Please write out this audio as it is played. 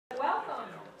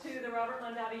the Robert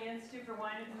Mondavi Institute for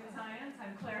Wine and Food Science.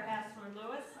 I'm Claire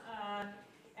Hassler-Lewis,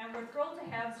 and we're thrilled to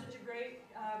have such a great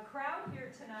crowd here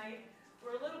tonight.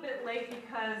 We're a little bit late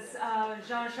because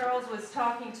Jean-Charles was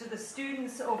talking to the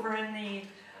students over in the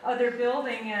other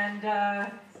building, and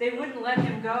they wouldn't let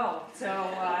him go. So,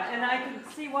 and I can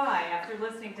see why after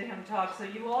listening to him talk. So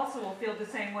you also will feel the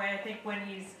same way, I think, when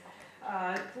he's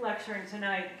lecturing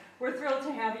tonight. We're thrilled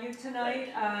to have you tonight.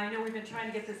 I know we've been trying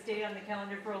to get this date on the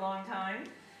calendar for a long time.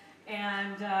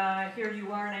 And here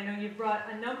you are, and I know you've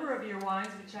brought a number of your wines,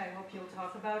 which I hope you'll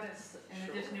talk about in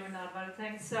addition to a lot of other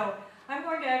things. So I'm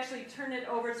going to actually turn it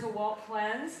over to Walt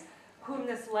Klenz, whom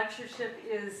this lectureship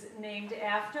is named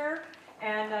after.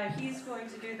 And he's going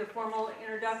to do the formal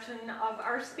introduction of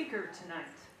our speaker tonight.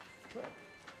 Good.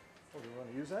 Well, do you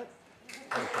want to use that?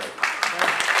 Okay.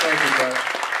 Thank you, Claire.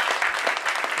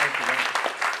 Thank you.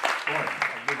 Boy,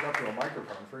 I moved up to a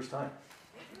microphone first time.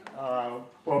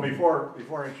 Well, before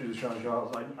I introduce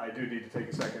Jean-Charles, I do need to take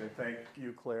a second and thank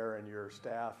you, Claire, and your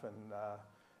staff, and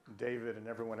David, and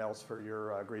everyone else for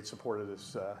your great support of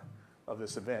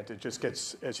this event. It just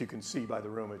gets, as you can see by the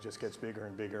room, it just gets bigger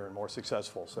and bigger and more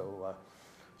successful.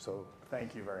 So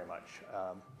thank you very much.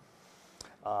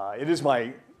 It is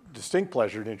my distinct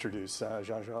pleasure to introduce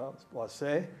Jean-Charles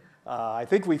Boisset. I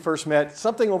think we first met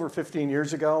something over 15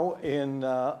 years ago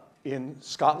in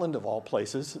Scotland, of all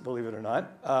places, believe it or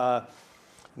not.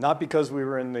 Not because we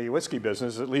were in the whiskey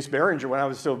business, at least Beringer, when I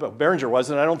was still, Beringer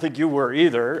wasn't. I don't think you were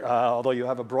either, although you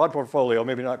have a broad portfolio,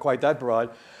 maybe not quite that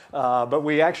broad. But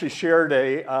we actually shared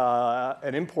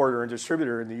an importer and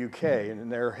distributor in the UK,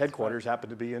 and their headquarters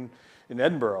happened to be in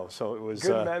Edinburgh, so it was...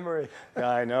 Good memory. Yeah,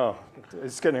 I know.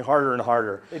 It's getting harder and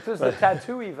harder. It was the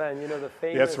tattoo event, you know, the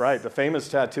famous... That's right, the famous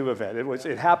tattoo event.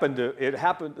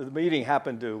 The meeting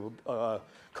happened to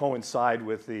coincide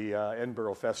with the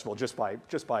Edinburgh Festival, just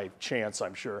by chance,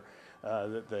 I'm sure.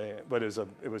 But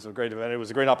it was a great event. It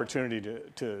was a great opportunity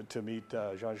to meet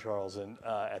Jean-Charles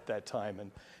at that time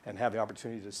and have the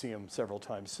opportunity to see him several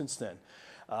times since then.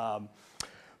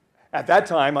 At that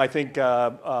time, I think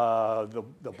the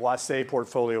Boisset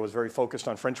portfolio was very focused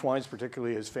on French wines,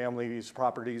 particularly his family's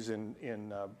properties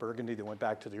in Burgundy that went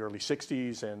back to the early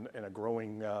 60s, and a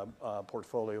growing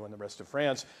portfolio in the rest of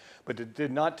France. But it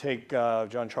did not take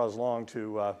Jean-Charles long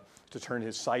to turn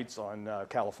his sights on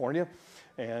California.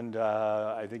 And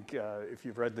I think if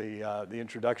you've read the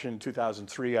introduction in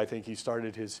 2003, I think he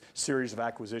started his series of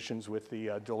acquisitions with the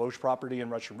Deloche property in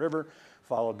Russian River,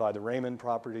 followed by the Raymond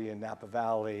property in Napa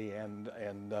Valley, and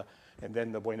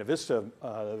then the Buena Vista,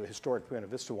 the historic Buena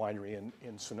Vista winery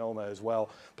in Sonoma as well,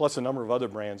 plus a number of other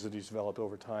brands that he's developed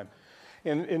over time.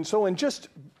 And so in just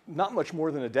not much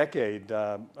more than a decade,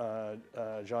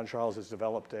 Jean-Charles has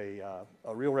developed a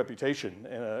real reputation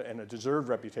and a deserved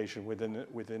reputation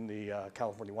within the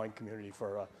California wine community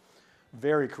for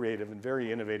very creative and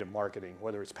very innovative marketing,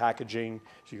 whether it's packaging,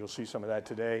 so you'll see some of that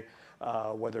today,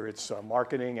 whether it's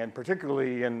marketing, and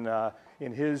particularly in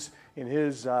his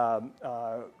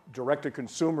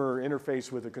direct-to-consumer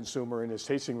interface with the consumer in his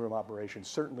tasting room operations.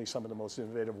 Certainly some of the most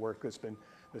innovative work that's been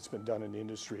done in the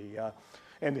industry.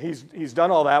 And he's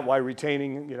done all that while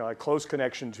retaining, a close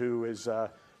connection to his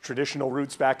traditional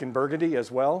roots back in Burgundy as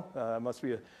well. Must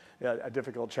be a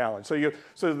difficult challenge. So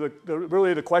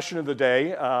really the question of the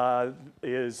day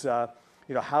is,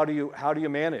 how do you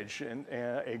manage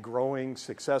a growing,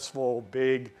 successful,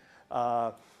 big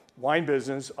wine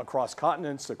business across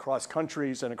continents, across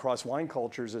countries, and across wine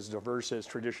cultures as diverse as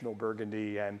traditional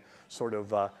Burgundy and sort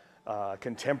of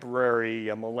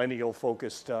contemporary,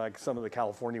 millennial-focused some of the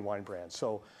California wine brands.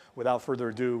 So without further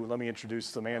ado, let me introduce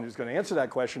the man who's going to answer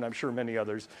that question, I'm sure many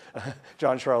others,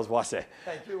 Jean-Charles Boisset.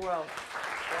 Thank you, Walt.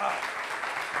 Wow.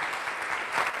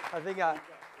 I think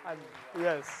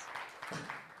yes.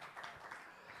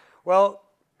 Well,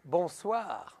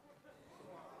 bonsoir.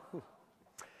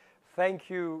 Thank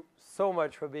you so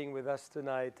much for being with us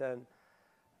tonight. And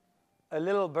a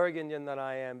little Burgundian that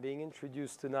I am, being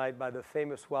introduced tonight by the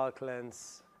famous Walt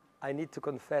Klenz, I need to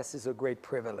confess, is a great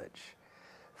privilege.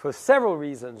 For several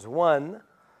reasons. One,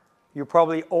 you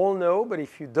probably all know, but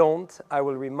if you don't, I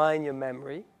will remind your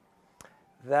memory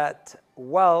that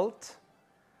Walt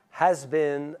has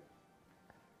been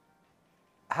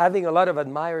having a lot of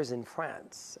admirers in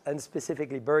France, and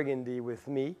specifically Burgundy with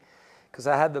me, because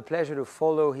I had the pleasure to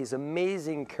follow his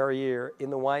amazing career in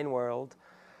the wine world,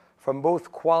 from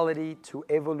both quality to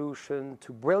evolution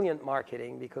to brilliant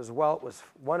marketing, because Walt was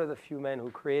one of the few men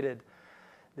who created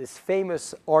this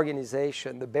famous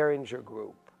organization, the Beringer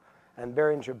Group, and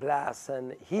Beringer Blass,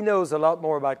 and he knows a lot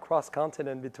more about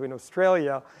cross-continent between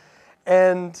Australia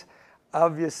and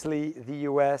obviously the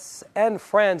US and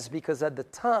France, because at the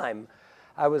time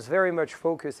I was very much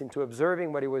focused into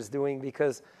observing what he was doing,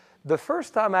 because the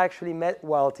first time I actually met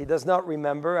Walt, he does not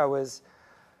remember. I was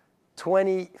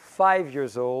 25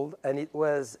 years old, and it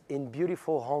was in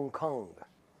beautiful Hong Kong.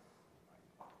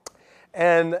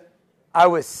 And I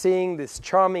was seeing this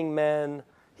charming man.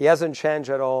 He hasn't changed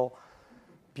at all.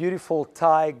 Beautiful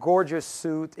tie, gorgeous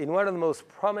suit, in one of the most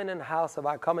prominent house of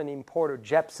our common importer,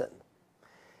 Jepson.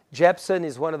 Jepson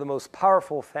is one of the most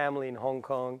powerful family in Hong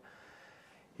Kong.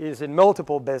 He's in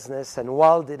multiple business, and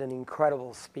Walt did an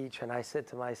incredible speech, and I said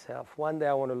to myself, one day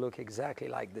I want to look exactly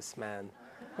like this man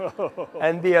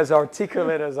and be as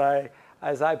articulate as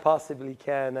I possibly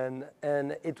can.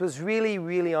 And it was really,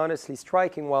 really honestly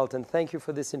striking, Walt, and thank you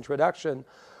for this introduction.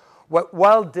 What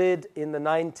Walt did in the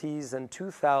 90s and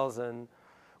 2000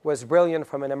 was brilliant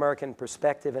from an American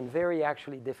perspective, and very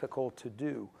actually difficult to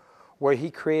do, where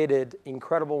he created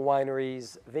incredible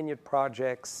wineries, vineyard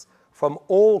projects from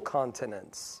all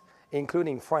continents,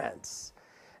 including France.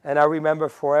 And I remember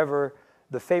forever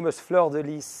the famous Fleur de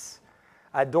Lys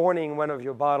adorning one of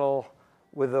your bottles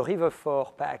with the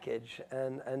Riverfort package,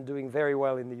 and doing very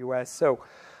well in the US. So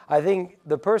I think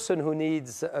the person who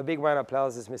needs a big round of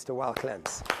applause is Mr. Walt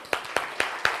Klenz.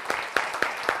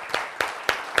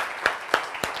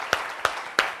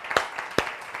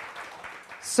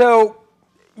 So,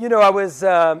 you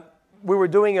know, we were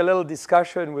doing a little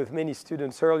discussion with many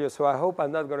students earlier, so I hope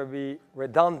I'm not going to be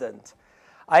redundant.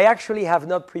 I actually have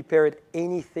not prepared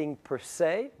anything per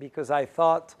se, because I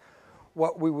thought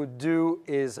what we would do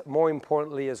is, more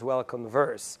importantly as well,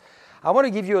 converse. I want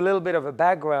to give you a little bit of a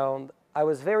background. I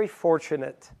was very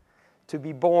fortunate to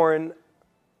be born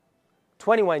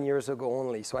 21 years ago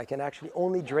only, so I can actually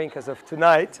only drink as of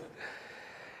tonight,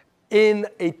 in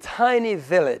a tiny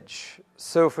village.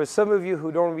 So for some of you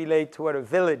who don't relate to what a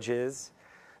village is,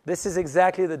 this is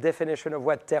exactly the definition of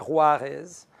what terroir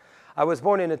is. I was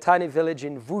born in a tiny village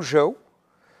in Vougeot,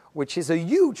 which is a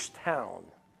huge town,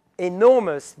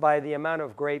 enormous by the amount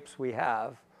of grapes we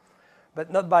have,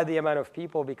 but not by the amount of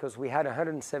people, because we had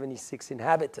 176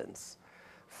 inhabitants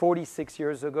 46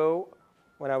 years ago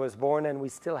when I was born, and we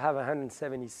still have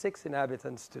 176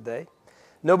 inhabitants today.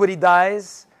 Nobody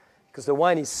dies, because the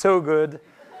wine is so good.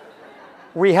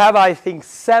 We have, I think,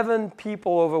 7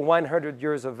 people over 100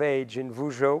 years of age in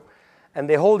Vougeot, and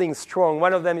they're holding strong.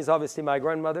 One of them is obviously my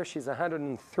grandmother. She's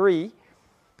 103.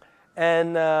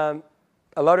 And a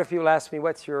lot of people ask me,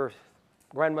 what's your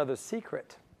grandmother's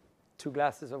secret? 2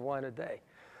 glasses of wine a day.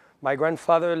 My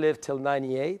grandfather lived till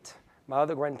 98. My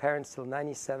other grandparents till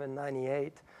 97,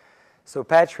 98. So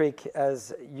Patrick,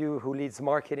 as you who leads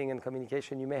marketing and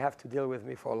communication, you may have to deal with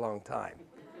me for a long time.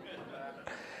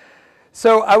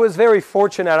 So I was very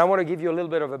fortunate. I want to give you a little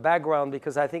bit of a background,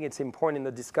 because I think it's important in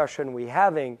the discussion we're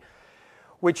having,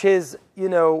 which is, you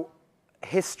know,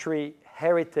 history,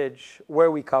 heritage, where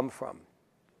we come from.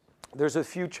 There's a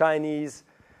few Chinese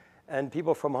and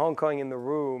people from Hong Kong in the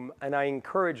room, and I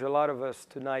encourage a lot of us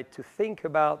tonight to think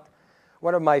about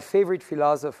one of my favorite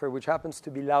philosophers, which happens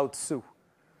to be Lao Tzu.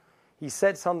 He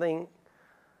said something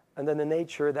under the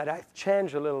nature that I've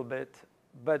changed a little bit,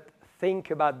 but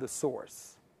think about the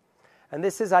source. And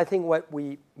this is, I think, what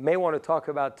we may want to talk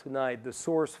about tonight, the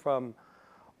source from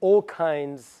all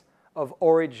kinds of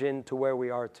origin to where we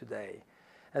are today.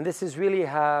 And this is really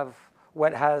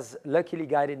what has luckily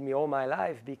guided me all my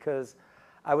life, because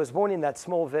I was born in that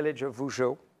small village of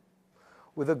Vougeot,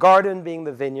 with the garden being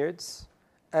the vineyards,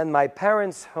 and my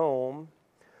parents' home,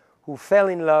 who fell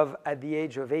in love at the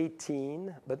age of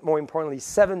 18, but more importantly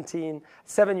 7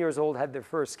 years old, had their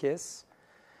first kiss,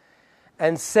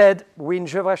 and said, we're in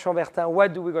Gevrey-Chambertin,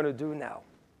 what are we going to do now?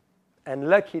 And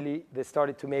luckily, they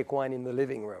started to make wine in the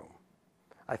living room.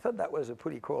 I thought that was a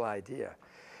pretty cool idea.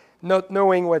 Not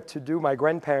knowing what to do, my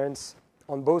grandparents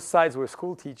on both sides were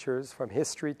school teachers, from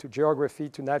history to geography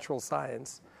to natural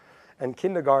science and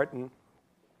kindergarten.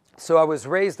 So I was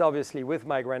raised, obviously, with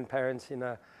my grandparents in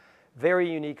a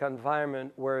very unique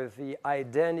environment where the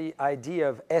idea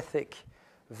of ethic,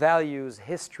 values,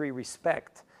 history,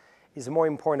 respect is more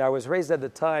important. I was raised at the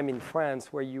time in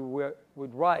France where you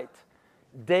would write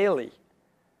daily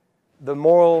the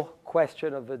moral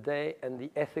question of the day and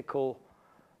the ethical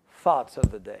thoughts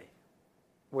of the day,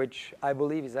 which I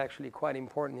believe is actually quite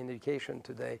important in education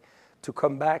today, to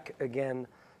come back again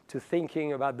to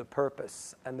thinking about the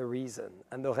purpose and the reason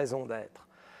and the raison d'être.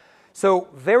 So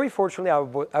very fortunately,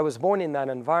 I was born in that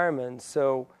environment.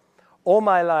 So all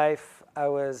my life, I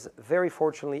was very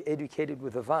fortunately educated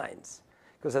with the vines,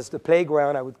 because as the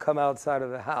playground, I would come outside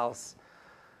of the house,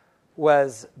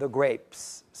 was the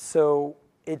grapes. So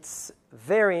it's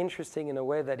very interesting in a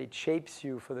way that it shapes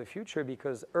you for the future,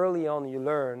 because early on you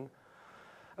learn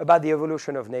about the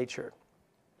evolution of nature.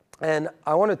 And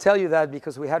I want to tell you that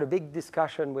because we had a big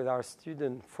discussion with our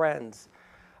student friends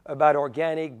about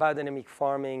organic, biodynamic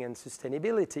farming and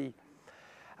sustainability.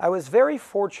 I was very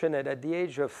fortunate at the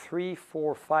age of 3,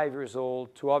 4, 5 years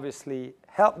old to obviously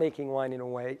help making wine in a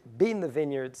way, be in the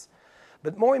vineyards,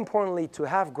 but more importantly, to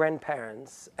have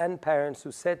grandparents and parents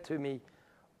who said to me,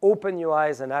 open your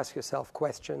eyes and ask yourself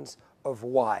questions of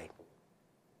why.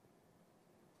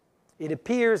 It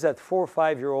appears at 4 or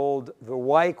 5-year-old, the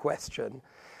why question,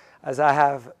 as I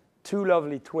have 2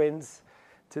 lovely twins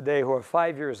today who are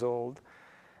 5 years old,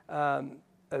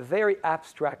 a very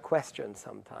abstract question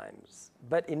sometimes.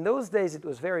 But in those days, it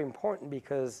was very important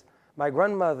because my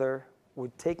grandmother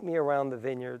would take me around the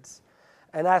vineyards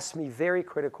and ask me very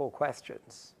critical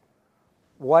questions.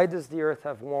 Why does the earth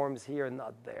have worms here and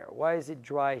not there? Why is it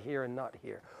dry here and not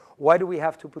here? Why do we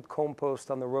have to put compost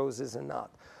on the roses and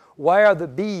not? Why are the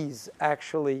bees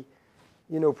actually,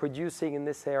 producing in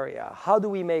this area? How do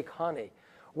we make honey?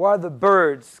 Why are the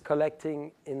birds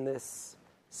collecting in this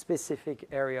specific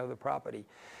area of the property?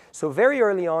 So very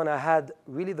early on, I had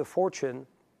really the fortune,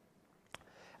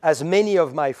 as many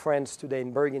of my friends today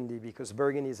in Burgundy, because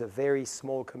Burgundy is a very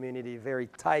small community, very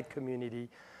tight community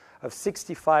of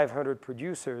 6,500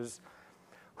 producers,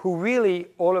 who really,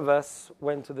 all of us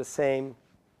went to the same,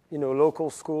 local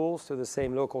schools, to the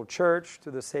same local church,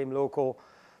 to the same local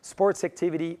sports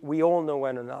activity. We all know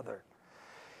one another.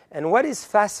 And what is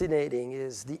fascinating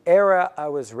is the era I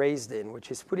was raised in, which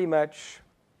is pretty much,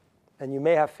 and you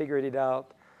may have figured it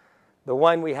out, the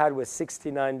wine we had was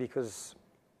 69 because,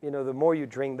 the more you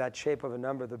drink that shape of a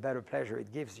number, the better pleasure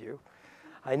it gives you.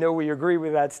 I know we agree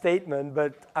with that statement,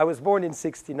 but I was born in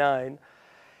 69,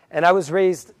 and I was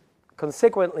raised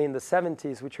consequently in the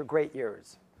 70s, which are great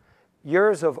years.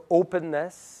 Years of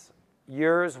openness,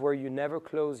 years where you never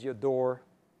close your door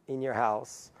in your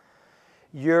house,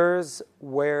 years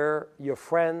where your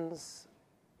friends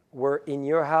were in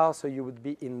your house or you would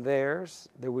be in theirs.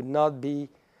 There would not be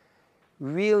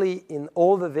really in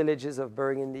all the villages of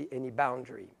Burgundy any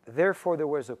boundary. Therefore, there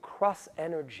was a cross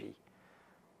energy.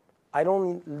 I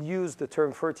don't use the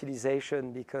term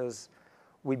fertilization because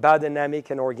we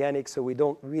biodynamic and organic, so we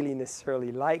don't really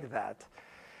necessarily like that.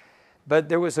 But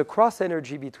there was a cross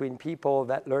energy between people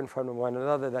that learn from one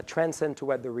another that transcend to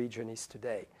what the region is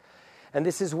today. And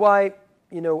this is why,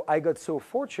 I got so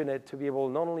fortunate to be able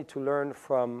not only to learn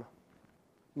from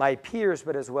my peers,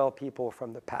 but as well people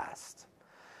from the past.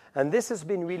 And this has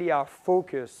been really our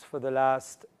focus for the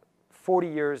last 40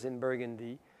 years in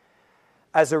Burgundy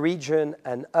as a region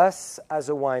and us as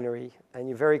a winery. And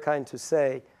you're very kind to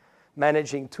say,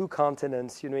 managing 2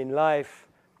 continents, in life,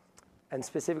 and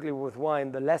specifically with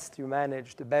wine, the less you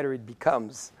manage, the better it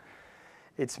becomes.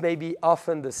 It's maybe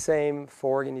often the same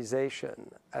for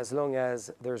organization, as long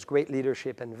as there's great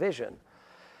leadership and vision.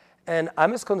 And I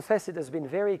must confess it has been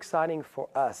very exciting for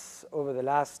us over the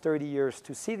last 30 years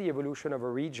to see the evolution of a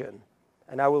region.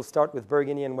 And I will start with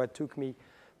Burgundy and what took me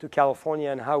to California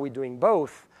and how we're doing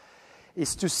both,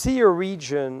 is to see a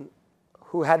region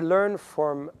who had learned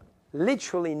from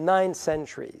literally 9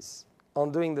 centuries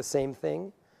on doing the same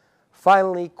thing,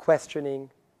 finally questioning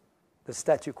the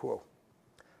statu quo,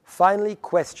 finally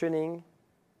questioning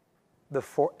the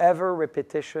forever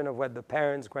repetition of what the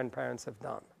parents, grandparents have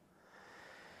done.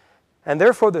 And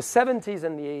therefore, the 70s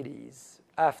and the 80s,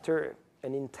 after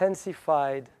an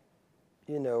intensified,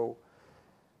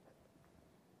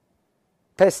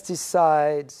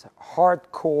 pesticides,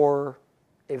 hardcore,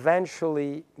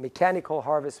 eventually mechanical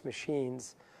harvest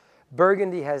machines,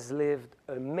 Burgundy has lived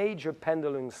a major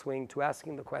pendulum swing to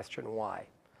asking the question, why?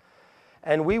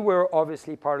 And we were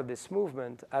obviously part of this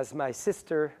movement. As my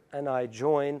sister and I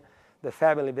joined the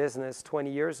family business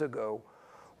 20 years ago,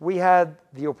 we had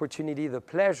the opportunity, the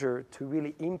pleasure to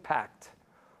really impact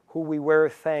who we were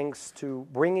thanks to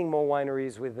bringing more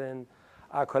wineries within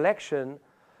our collection,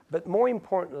 but more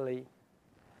importantly,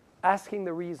 asking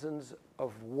the reasons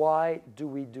of why do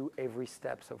we do every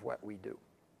steps of what we do.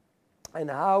 And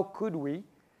how could we,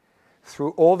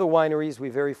 through all the wineries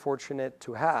we're very fortunate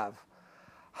to have,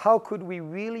 how could we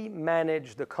really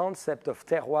manage the concept of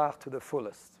terroir to the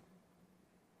fullest?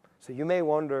 So you may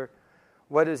wonder,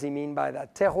 what does he mean by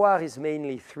that? Terroir is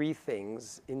mainly 3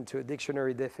 things into a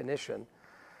dictionary definition,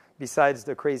 besides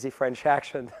the crazy French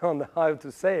accent on how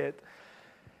to say it.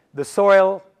 The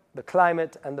soil, the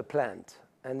climate, and the plant.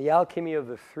 And the alchemy of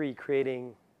the 3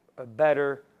 creating a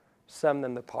better sum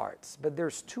than the parts. But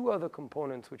there's 2 other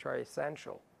components which are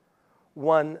essential.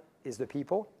 One is the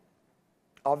people.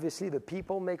 Obviously, the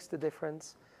people makes the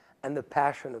difference, and the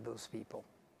passion of those people.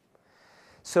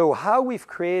 So how we've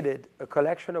created a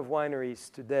collection of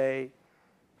wineries today,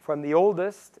 from the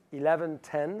oldest,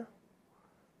 1110,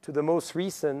 to the most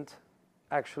recent,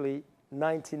 actually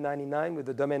 1999 with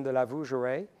the Domaine de la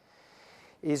Vougeraie,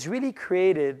 is really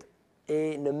created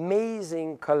an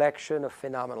amazing collection of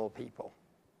phenomenal people.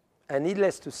 And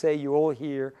needless to say, you're all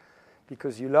here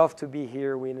because you love to be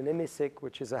here. We're in an hemicycle,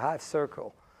 which is a half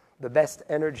circle, the best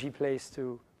energy place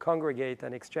to congregate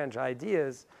and exchange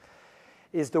ideas,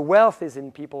 is the wealth is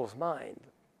in people's mind.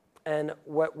 And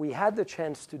what we had the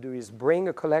chance to do is bring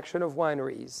a collection of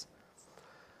wineries,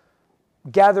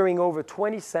 gathering over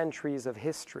 20 centuries of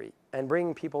history and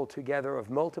bringing people together of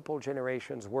multiple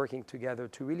generations working together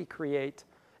to really create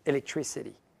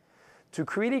electricity, to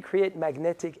really create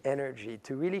magnetic energy,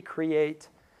 to really create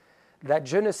that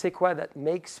je ne sais quoi that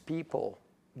makes people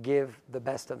give the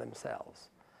best of themselves.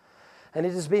 And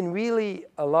it has been really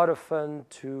a lot of fun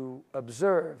to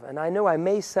observe. And I know I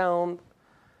may sound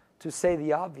to say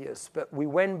the obvious, but we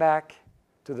went back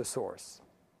to the source.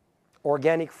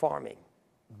 Organic farming,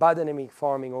 biodynamic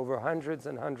farming over hundreds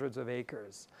and hundreds of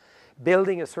acres,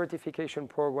 building a certification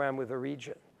program with the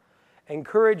region,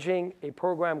 encouraging a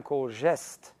program called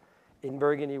GEST in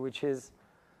Burgundy, which is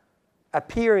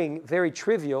appearing very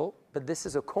trivial, but this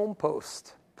is a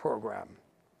compost program.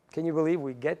 Can you believe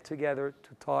we get together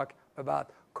to talk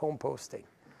about composting?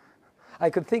 I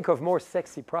could think of more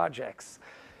sexy projects,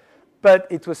 but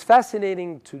it was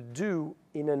fascinating to do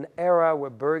in an era where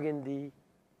Burgundy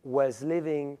was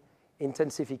living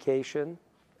intensification,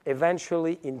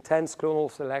 eventually intense clonal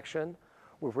selection,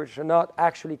 which are not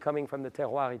actually coming from the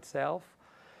terroir itself.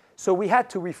 So we had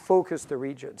to refocus the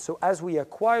region. So as we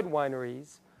acquired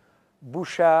wineries,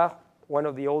 Bouchard, one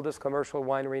of the oldest commercial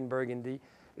winery in Burgundy,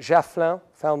 Jafflin,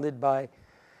 founded by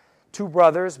two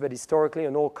brothers, but historically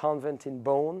an old convent in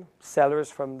Beaune, cellars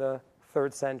from the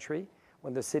 3rd century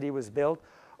when the city was built,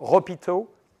 Ropiteau,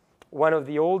 one of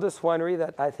the oldest winery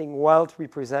that I think Walt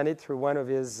represented through one of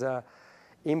his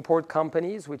import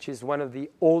companies, which is one of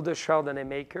the oldest Chardonnay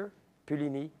maker,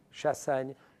 Puligny,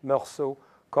 Chassagne, Meursault,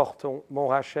 Corton,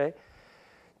 Montrachet,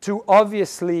 to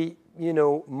obviously, you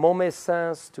know,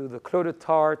 Montmessins, to the Clos de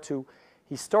Tar, to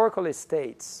historical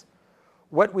estates.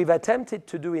 What we've attempted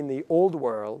to do in the old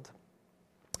world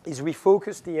is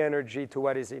refocus the energy to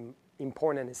what is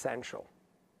important and essential.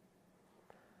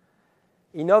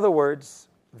 In other words,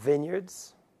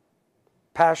 vineyards,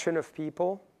 passion of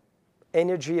people,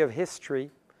 energy of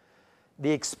history,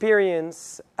 the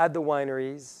experience at the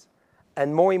wineries,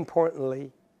 and more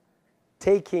importantly,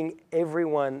 taking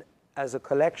everyone as a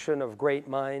collection of great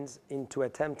minds into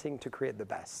attempting to create the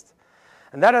best.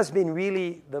 And that has been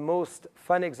really the most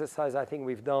fun exercise I think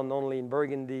we've done, not only in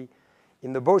Burgundy,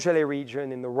 in the Beaujolais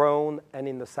region, in the Rhône, and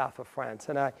in the south of France.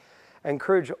 And I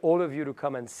encourage all of you to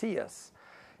come and see us.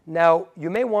 Now, you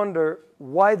may wonder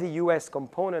why the US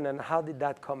component and how did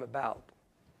that come about?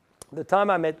 The time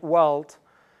I met Walt,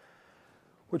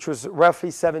 which was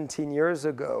roughly 17 years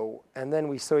ago, and then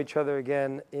we saw each other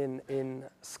again in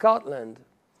Scotland,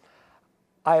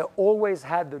 I always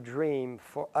had the dream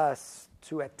for us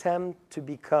to attempt to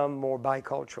become more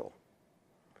bicultural.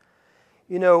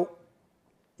 You know,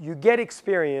 you get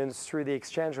experience through the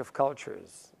exchange of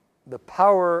cultures. The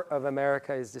power of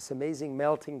America is this amazing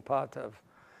melting pot of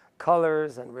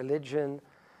colors and religion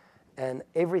and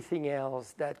everything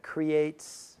else that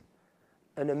creates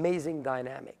an amazing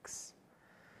dynamics.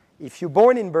 If you're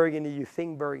born in Burgundy, you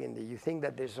think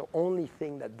that there's the only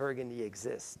thing that Burgundy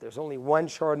exists. There's only one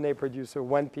Chardonnay producer,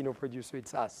 one Pinot producer,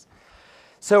 it's us.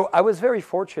 So I was very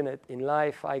fortunate in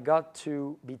life. I got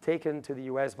to be taken to the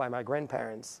US by my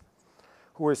grandparents,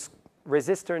 who were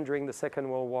resistant during the Second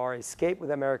World War, escaped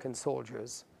with American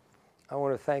soldiers. I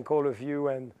want to thank all of you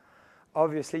and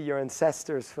obviously your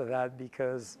ancestors for that,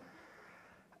 because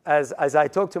as I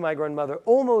talk to my grandmother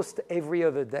almost every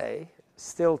other day,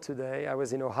 still today, I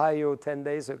was in Ohio 10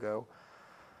 days ago.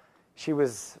 She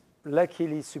was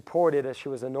luckily supported, as she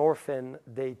was an orphan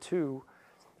day 2,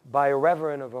 by a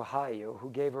reverend of Ohio who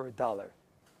gave her $1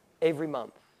 every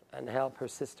month and helped her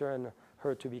sister and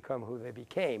her to become who they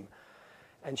became.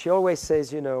 And she always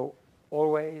says, you know,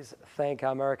 always thank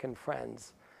our American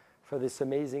friends for this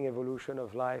amazing evolution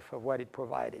of life, of what it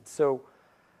provided. So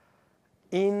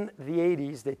in the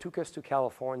 80s, they took us to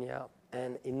California.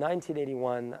 And in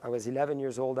 1981, I was 11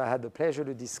 years old. I had the pleasure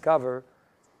to discover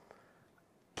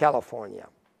California.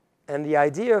 And the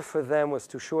idea for them was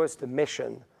to show us the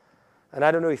mission. And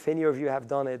I don't know if any of you have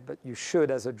done it, but you should,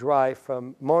 as a drive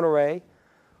from Monterey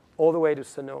all the way to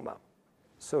Sonoma.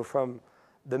 So from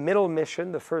the middle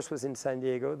mission, the first was in San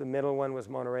Diego, the middle one was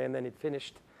Monterey, and then it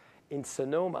finished in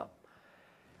Sonoma.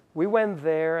 We went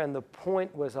there, and the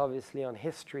point was obviously on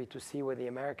history, to see where the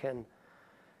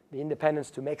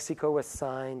independence to Mexico was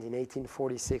signed in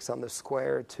 1846 on the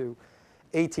square, to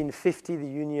 1850, the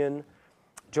Union,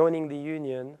 joining the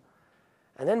Union.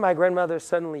 And then my grandmother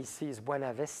suddenly sees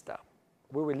Buena Vista.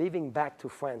 We were leaving back to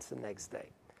France the next day.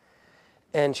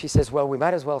 And she says, well, we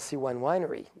might as well see one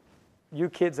winery. You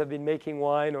kids have been making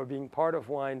wine or being part of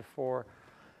wine for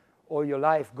all your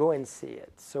life. Go and see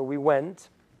it. So we went.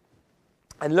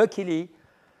 And luckily,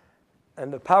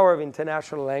 and the power of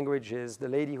international languages, the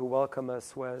lady who welcomed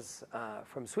us was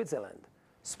from Switzerland,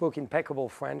 spoke impeccable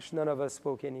French. None of us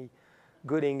spoke any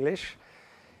good English.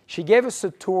 She gave us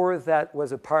a tour that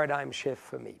was a paradigm shift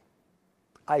for me.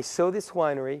 I saw this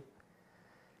winery.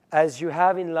 As you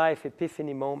have in life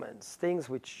epiphany moments, things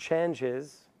which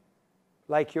changes,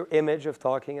 like your image of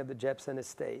talking at the Jepson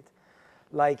estate,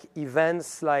 like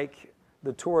events like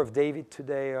the tour of David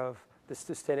today of the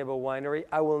Sustainable Winery,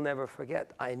 I will never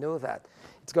forget. I know that.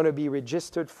 It's going to be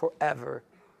registered forever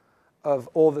of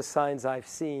all the signs I've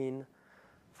seen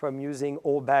from using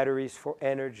old batteries for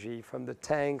energy, from the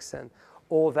tanks and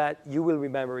all that. You will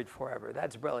remember it forever.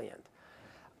 That's brilliant.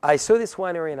 I saw this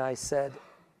winery and I said,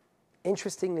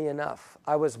 interestingly enough,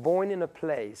 I was born in a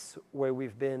place where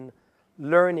we've been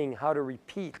learning how to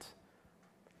repeat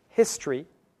history.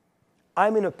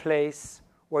 I'm in a place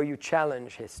where you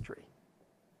challenge history.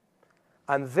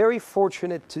 I'm very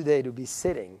fortunate today to be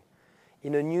sitting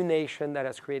in a new nation that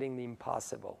is creating the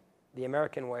impossible, the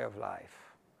American way of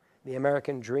life, the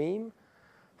American dream,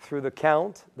 through the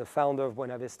Count, the founder of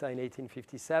Buena Vista in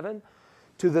 1857,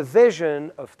 to the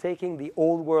vision of taking the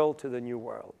old world to the new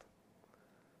world.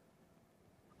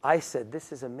 I said,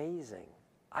 this is amazing.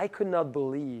 I could not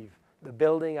believe the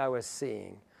building I was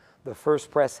seeing, the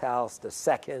first press house, the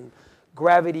second,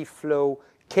 gravity flow,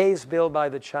 caves built by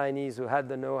the Chinese who had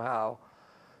the know-how,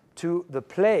 to the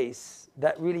place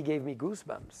that really gave me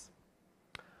goosebumps.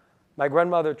 My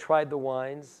grandmother tried the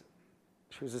wines.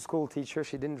 She was a school teacher.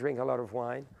 She didn't drink a lot of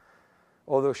wine,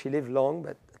 although she lived long,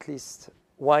 but at least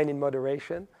wine in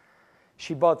moderation.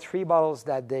 She bought 3 bottles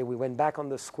that day. We went back on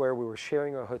the square. We were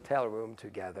sharing a hotel room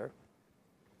together.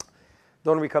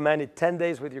 Don't recommend it. 10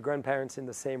 days with your grandparents in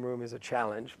the same room is a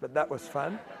challenge, but that was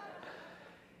fun.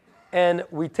 And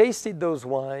we tasted those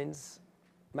wines,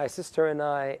 my sister and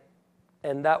I,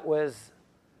 and that was,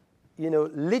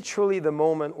 literally the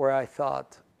moment where I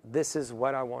thought, this is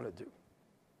what I want to do.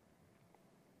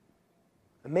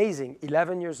 Amazing.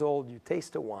 11 years old, you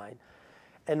taste a wine.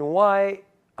 And why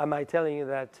am I telling you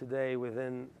that today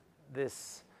within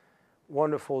this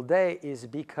wonderful day is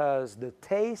because the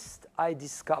taste I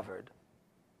discovered,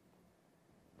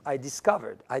 I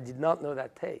did not know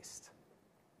that taste,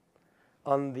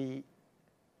 on the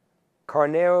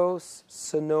Carneros,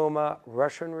 Sonoma,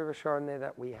 Russian River Chardonnay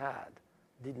that we had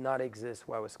did not exist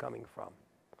where I was coming from.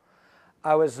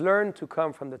 I was learned to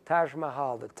come from the Taj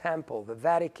Mahal, the temple, the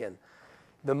Vatican,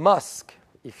 the mosque,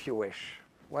 if you wish,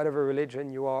 whatever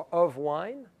religion you are, of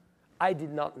wine. I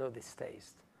did not know this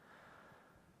taste.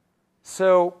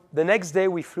 So the next day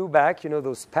we flew back,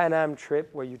 those Pan Am trip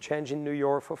where you change in New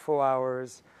York for 4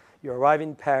 hours, you arrive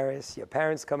in Paris, your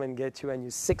parents come and get you, and you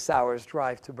 6 hours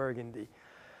drive to Burgundy.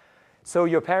 So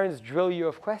your parents drill you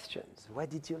of questions.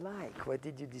 What did you like? What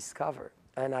did you discover?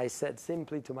 And I said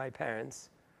simply to my parents,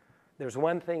 there's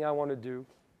one thing I want to do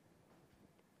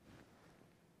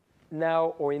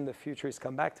now or in the future is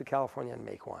come back to California and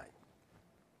make wine.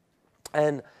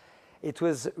 And it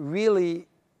was really,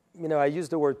 I use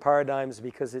the word paradigms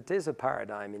because it is a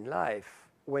paradigm in life.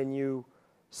 When you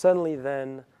suddenly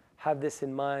then have this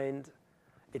in mind,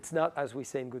 it's not, as we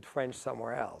say in good French,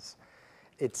 somewhere else.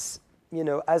 It's,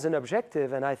 as an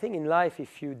objective, and I think in life,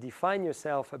 if you define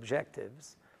yourself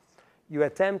objectives, you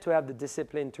attempt to have the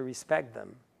discipline to respect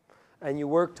them, and you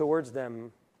work towards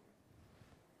them,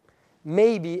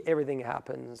 maybe everything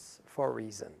happens for a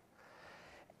reason.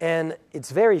 And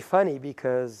it's very funny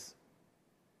because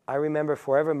I remember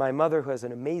forever my mother, who has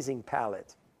an amazing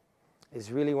palate,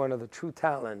 is really one of the true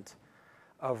talent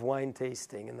of wine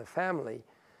tasting in the family,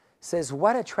 says,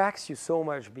 what attracts you so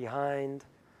much behind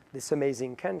this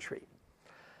amazing country?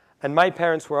 And my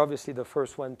parents were obviously the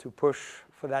first one to push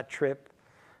for that trip,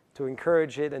 to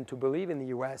encourage it and to believe in the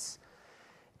US,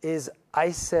 is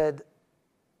I said,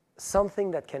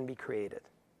 something that can be created,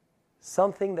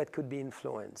 something that could be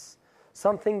influenced,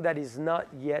 something that is not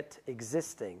yet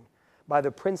existing by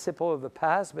the principle of the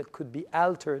past, but could be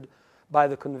altered by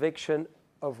the conviction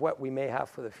of what we may have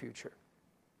for the future.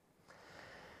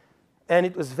 And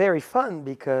it was very fun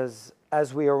because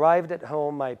as we arrived at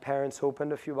home, my parents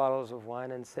opened a few bottles of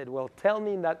wine and said, well, tell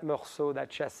me in that Meursault,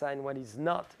 that Chassagne, what is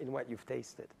not in what you've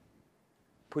tasted.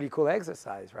 Pretty cool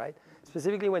exercise, right?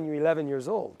 Specifically when you're 11 years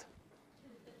old.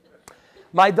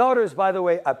 My daughters, by the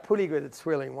way, are pretty good at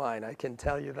swirling wine, I can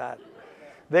tell you that.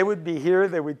 They would be here,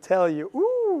 they would tell you,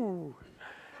 ooh,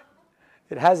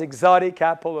 it has exotic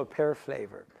apple or pear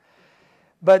flavor.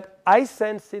 But I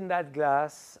sensed in that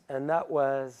glass, and that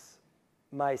was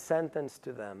my sentence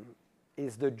to them,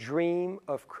 is the dream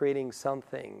of creating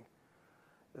something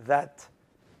that,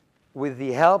 with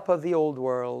the help of the old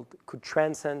world, could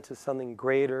transcend to something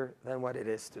greater than what it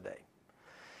is today.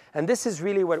 And this is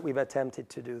really what we've attempted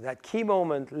to do. That key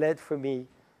moment led for me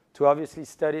to obviously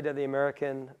study at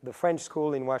the French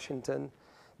school in Washington,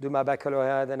 do my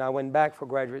baccalaureate, and I went back for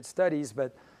graduate studies.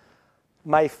 But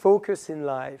my focus in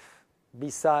life,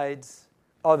 besides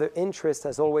other interests,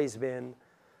 has always been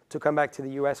to come back to the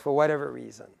US for whatever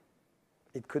reason.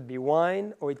 It could be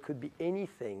wine or it could be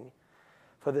anything,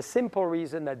 for the simple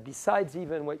reason that besides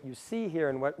even what you see here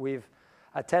and what we've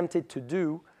attempted to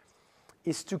do,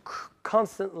 is to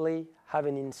constantly have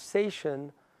an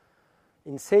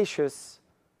insatious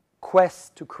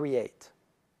quest to create.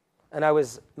 And I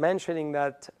was mentioning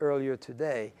that earlier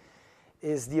today,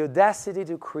 is the audacity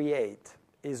to create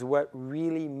is what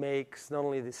really makes not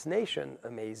only this nation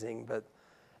amazing, but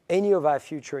any of our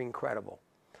future incredible.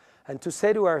 And to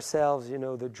say to ourselves, you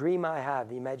know, the dream I have,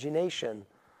 the imagination,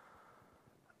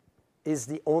 is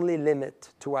the only limit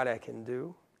to what I can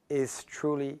do, is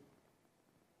truly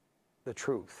the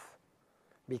truth.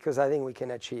 Because I think we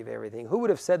can achieve everything. Who would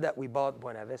have said that we bought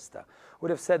Buena Vista? Who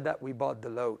would have said that we bought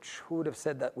Deloach? Who would have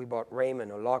said that we bought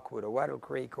Raymond or Lockwood or Wattle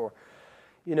Creek or,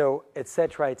 you know, et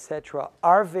cetera, et cetera?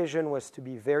 Our vision was to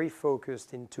be very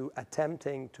focused into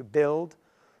attempting to build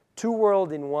two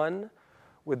worlds in one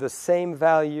with the same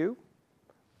value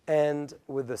and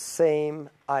with the same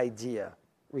idea.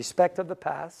 Respect of the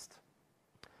past,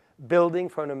 building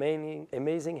for an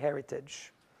amazing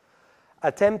heritage,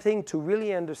 attempting to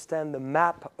really understand the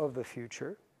map of the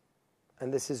future,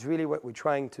 and this is really what we're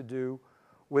trying to do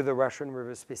with the Russian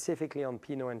River, specifically on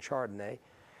Pinot and Chardonnay.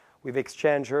 We've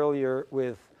exchanged earlier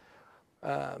with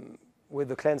the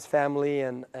Klenz family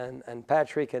and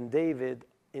Patrick and David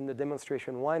in the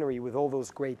demonstration winery with all those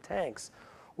great tanks.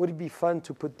 Would it be fun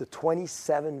to put the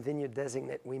 27 vineyard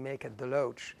designate we make at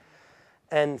Deloach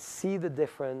and see the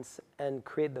difference and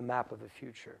create the map of the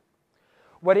future?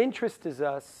 What interests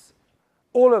us,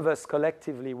 all of us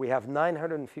collectively, we have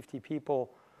 950 people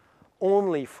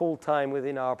only full-time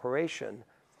within our operation,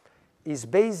 is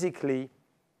basically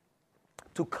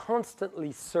to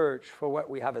constantly search for what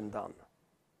we haven't done.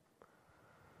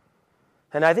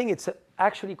 And I think it's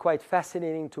actually quite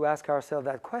fascinating to ask ourselves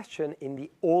that question in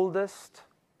the oldest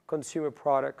consumer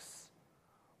products,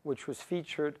 which was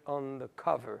featured on the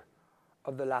cover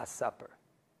of The Last Supper,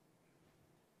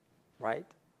 right?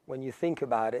 When you think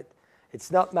about it,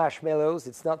 it's not marshmallows,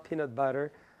 it's not peanut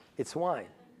butter, it's wine.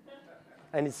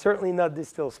 And it's certainly not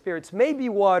distilled spirits. Maybe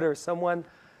water, someone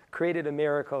created a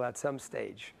miracle at some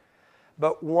stage.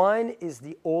 But wine is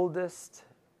the oldest,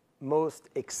 most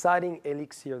exciting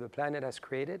elixir the planet has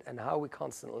created, and how we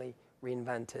constantly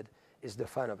reinvent it is the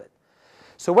fun of it.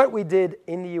 So what we did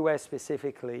in the US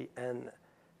specifically, and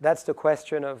that's the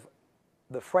question of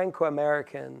the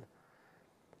Franco-American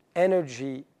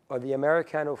energy, or the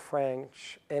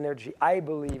Americano-French energy, I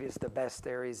believe is the best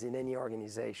there is in any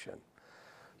organization.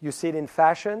 You see it in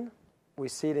fashion, we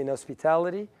see it in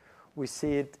hospitality, we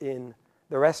see it in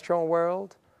the restaurant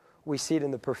world, we see it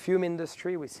in the perfume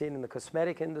industry, we see it in the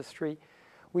cosmetic industry,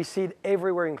 we see it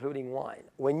everywhere, including wine.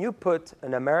 When you put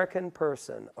an American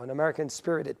person, an American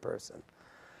spirited person,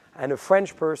 and a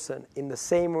French person in the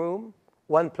same room,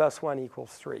 1 + 1 =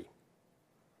 3.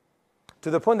 To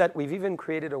the point that we've even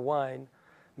created a wine,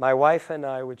 my wife and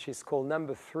I, which is called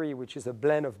Number 3, which is a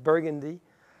blend of Burgundy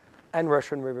and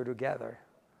Russian River together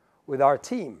with our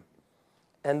team.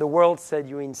 And the world said,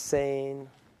 "You're insane."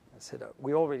 I said,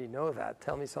 "We already know that.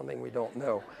 Tell me something we don't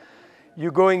know."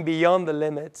 You're going beyond the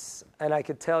limits, and I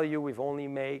could tell you we've only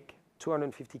made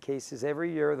 250 cases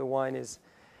every year. The wine is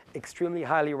extremely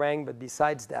highly ranked, but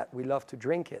besides that, we love to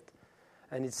drink it.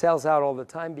 And it sells out all the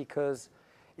time because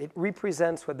it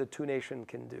represents what the two nations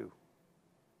can do.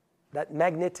 That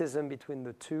magnetism between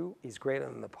the two is greater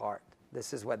than the part.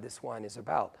 This is what this wine is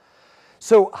about.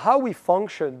 So how we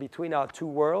function between our two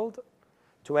worlds,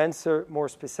 to answer more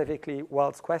specifically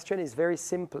Walt's question, is very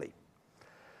simply.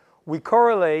 We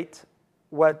correlate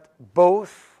what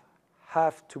both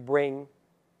have to bring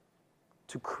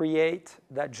to create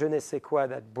that je ne sais quoi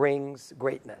that brings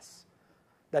greatness,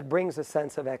 that brings a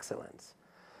sense of excellence.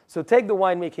 So take the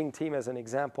winemaking team as an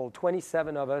example.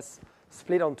 27 of us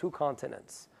split on 2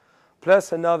 continents,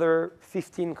 plus another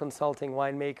 15 consulting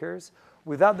winemakers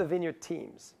without the vineyard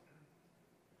teams.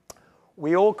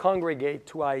 We all congregate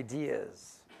to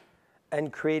ideas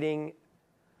and creating,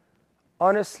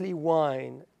 honestly,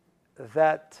 wine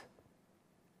that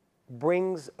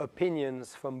brings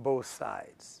opinions from both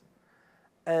sides.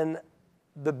 And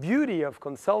the beauty of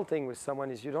consulting with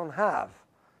someone is you don't have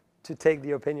to take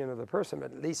the opinion of the person,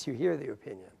 but at least you hear the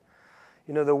opinion.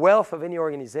 You know, the wealth of any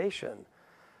organization,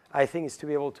 I think, is to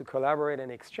be able to collaborate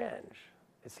and exchange.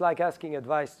 It's like asking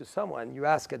advice to someone. You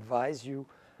ask advice, you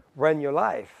run your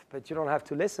life, but you don't have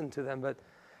to listen to them. But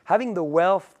having the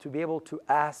wealth to be able to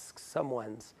ask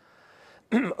someone's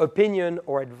opinion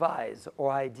or advice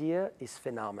or idea is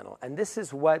phenomenal. And this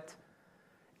is what,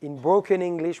 in broken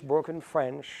English, broken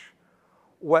French,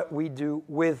 what we do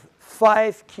with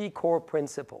 5 key core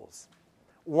principles.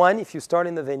 1, if you start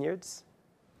in the vineyards,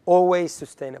 always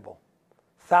sustainable.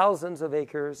 Thousands of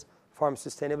acres farmed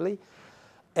sustainably,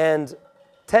 and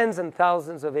tens and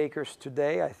thousands of acres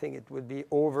today. I think it would be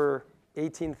over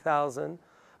 18,000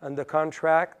 under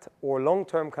contract or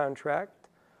long-term contract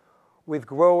with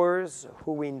growers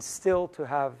who we instill to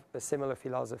have a similar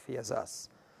philosophy as us.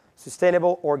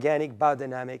 Sustainable, organic,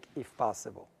 biodynamic, if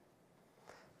possible.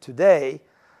 Today,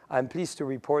 I'm pleased to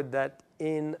report that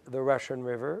in the Russian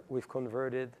River, we've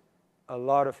converted a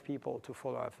lot of people to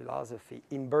follow our philosophy.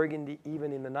 In Burgundy,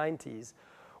 even in the 90s,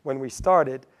 when we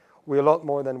started, we're a lot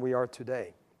more than we are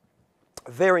today.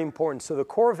 Very important. So the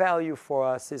core value for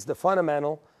us is the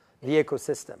fundamental, the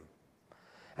ecosystem.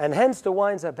 And hence the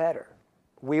wines are better.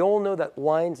 We all know that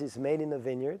wines is made in the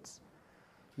vineyards.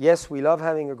 Yes, we love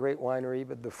having a great winery,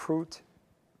 but the fruit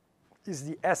is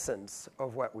the essence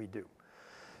of what we do.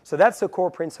 So that's the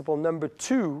core principle. Number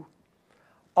 2,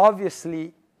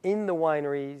 obviously, in the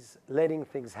wineries, letting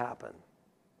things happen.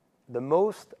 The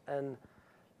most and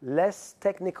less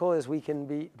technical as we can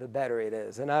be, the better it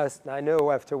is. And I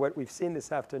know after what we've seen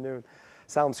this afternoon,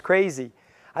 sounds crazy.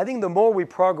 I think the more we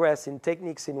progress in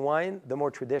techniques in wine, the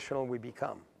more traditional we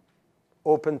become.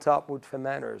 Open top wood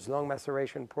fermenters, long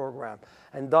maceration program,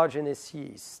 endogenous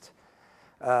yeast,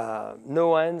 no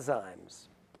enzymes.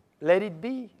 Let it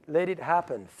be, let it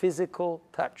happen. Physical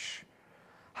touch.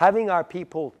 Having our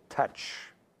people touch.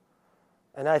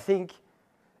 And I think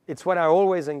it's what I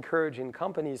always encourage in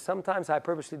companies. Sometimes I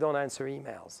purposely don't answer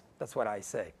emails. That's what I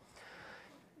say.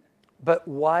 But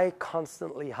why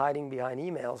constantly hiding behind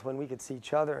emails when we could see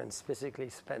each other and specifically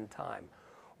spend time?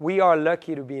 We are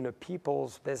lucky to be in a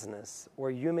people's business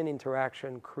where human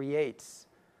interaction creates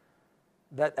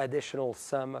that additional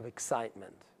sum of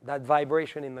excitement, that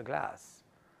vibration in the glass.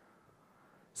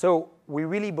 So we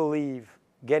really believe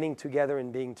getting together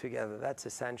and being together, that's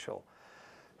essential.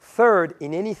 Third,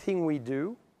 in anything we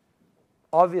do,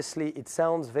 obviously it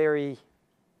sounds very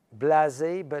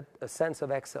blasé, but a sense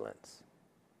of excellence.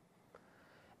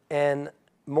 And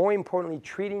more importantly,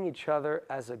 treating each other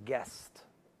as a guest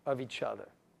of each other.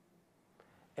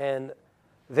 And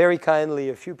very kindly,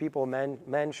 a few people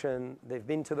mentioned they've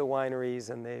been to the wineries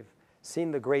and they've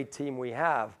seen the great team we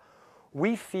have.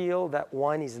 We feel that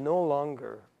wine is no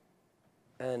longer,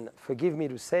 and forgive me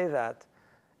to say that,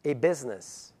 a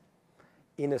business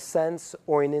in a sense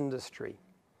or in industry.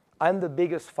 I'm the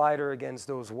biggest fighter against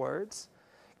those words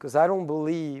because I don't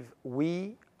believe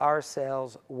we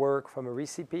ourselves work from a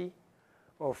recipe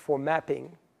or for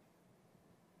mapping.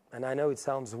 And I know it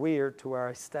sounds weird to where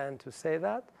I stand to say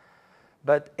that,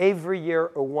 but every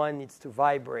year a wine needs to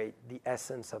vibrate the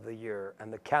essence of the year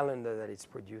and the calendar that it's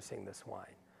producing this wine.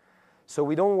 So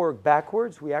we don't work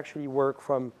backwards. We actually work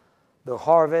from the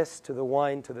harvest to the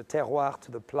wine, to the terroir,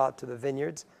 to the plot, to the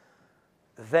vineyards,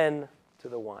 then to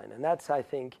the wine. And that's, I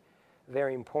think,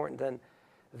 very important. And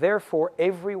therefore,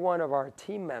 every one of our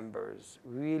team members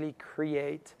really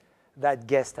create that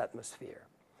guest atmosphere.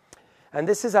 And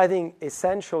this is, I think,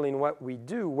 essential in what we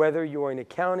do, whether you're in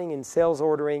accounting, in sales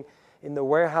ordering, in the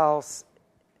warehouse,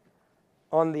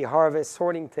 on the harvest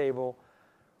sorting table.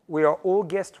 We are all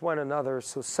guests one another,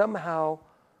 so somehow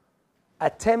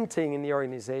attempting in the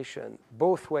organization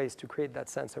both ways to create that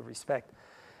sense of respect.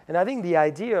 And I think the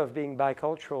idea of being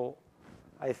bicultural,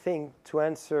 I think, to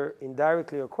answer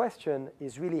indirectly your question,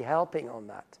 is really helping on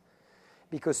that.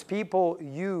 Because people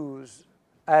use,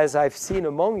 as I've seen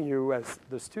among you as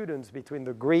the students, between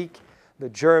the Greek, the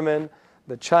German,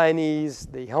 the Chinese,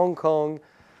 the Hong Kong,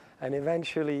 and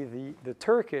eventually the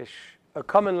Turkish, a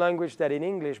common language that in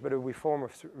English, but a form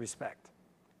of respect.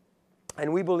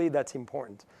 And we believe that's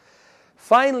important.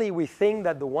 Finally, we think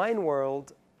that the wine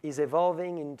world is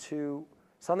evolving into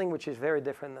something which is very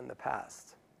different than the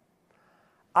past.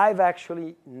 I've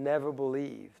actually never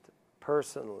believed,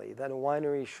 personally, that a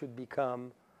winery should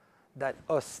become that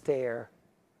austere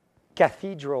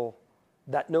cathedral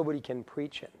that nobody can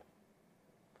preach in.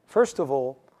 First of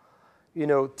all, you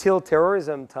know, till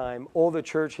terrorism time, all the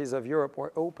churches of Europe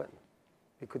were open.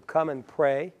 You could come and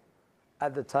pray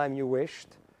at the time you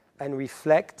wished and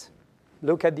reflect,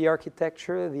 look at the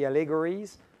architecture, the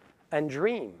allegories, and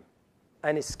dream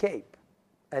and escape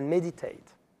and meditate.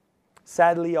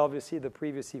 Sadly, obviously, the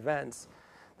previous events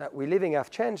that we're living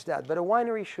have changed that, but a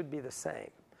winery should be the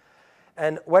same.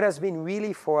 And what has been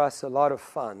really for us a lot of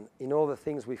fun in all the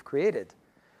things we've created,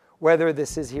 whether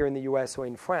this is here in the US or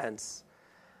in France,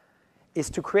 is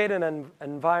to create an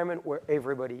environment where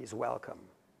everybody is welcome.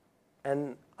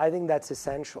 And I think that's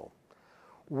essential.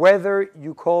 Whether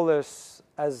you call us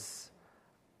as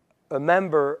a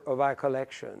member of our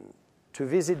collection to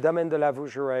visit Domaine de la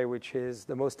Vougerie, which is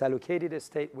the most allocated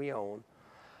estate we own,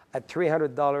 at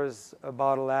 $300 a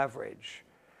bottle average,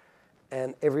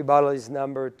 and every bottle is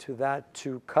numbered to that,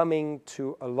 to coming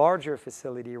to a larger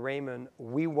facility, Raymond,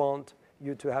 we want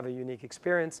you to have a unique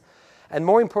experience, and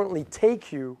more importantly,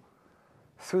 take you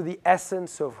through the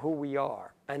essence of who we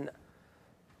are, and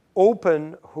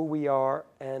open who we are,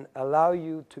 and allow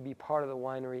you to be part of the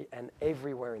winery and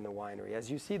everywhere in the winery.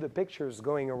 As you see the pictures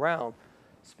going around,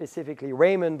 specifically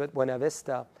Raymond, but Buena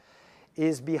Vista,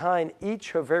 is behind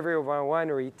each of every of our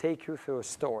winery, take you through a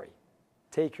story,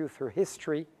 take you through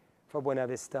history for Buena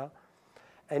Vista,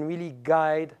 and really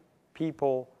guide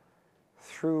people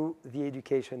through the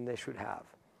education they should have.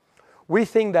 We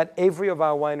think that every of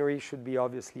our wineries should be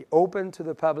obviously open to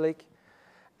the public,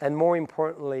 and more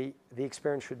importantly, the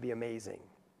experience should be amazing.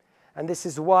 And this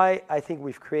is why I think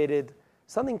we've created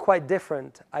something quite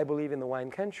different, I believe, in the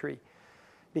wine country.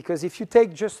 Because if you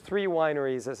take just 3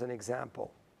 wineries as an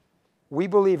example, we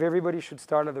believe everybody should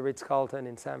start at the Ritz-Carlton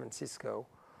in San Francisco,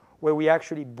 where we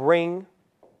actually bring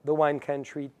the wine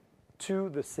country to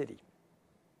the city.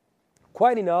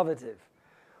 Quite innovative.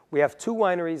 We have 2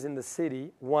 wineries in the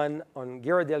city, one on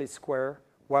Ghirardelli Square,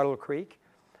 Wattle Creek,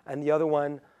 and the other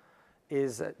one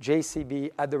is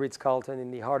JCB at the Ritz-Carlton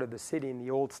in the heart of the city, in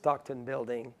the old Stockton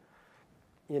building,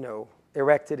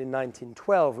 erected in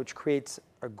 1912, which creates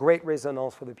a great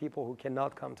resonance for the people who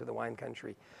cannot come to the wine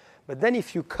country. But then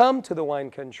if you come to the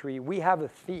wine country, we have a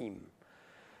theme.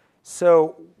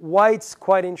 So why it's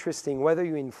quite interesting, whether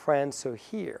you're in France or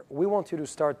here, we want you to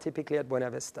start typically at Buena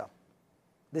Vista.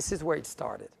 This is where it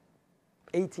started,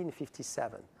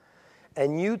 1857.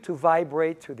 And you to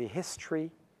vibrate through the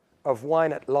history of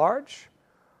wine at large,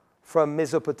 from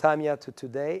Mesopotamia to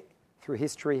today, through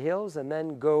History Hills, and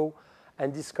then go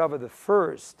and discover the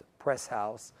first press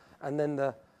house, and then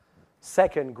the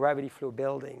second gravity flow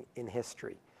building in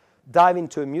history. Dive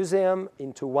into a museum,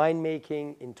 into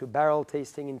winemaking, into barrel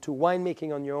tasting, into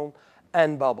winemaking on your own,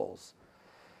 and bubbles.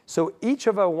 So each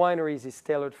of our wineries is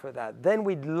tailored for that. Then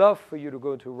we'd love for you to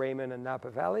go to Raymond and Napa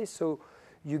Valley, so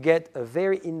you get a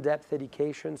very in-depth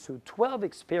education, so 12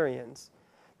 experience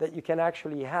that you can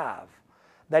actually have.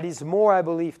 That is more, I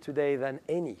believe, today than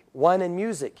any. Wine and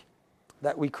music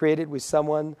that we created with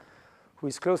someone who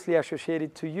is closely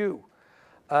associated to you.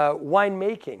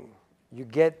 Winemaking, you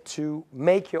get to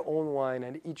make your own wine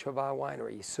at each of our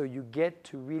wineries. So you get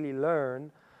to really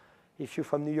learn, if you're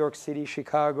from New York City,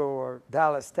 Chicago, or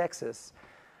Dallas, Texas,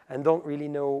 and don't really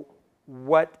know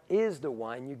what is the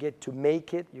wine, you get to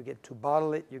make it, you get to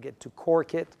bottle it, you get to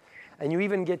cork it, and you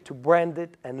even get to brand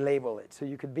it and label it. So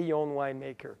you could be your own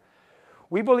winemaker.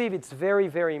 We believe it's very,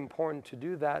 very important to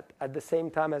do that at the same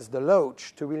time as the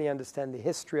Loach, to really understand the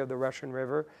history of the Russian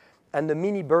River and the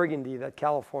mini Burgundy that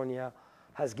California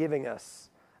has given us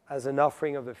as an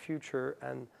offering of the future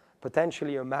and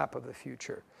potentially a map of the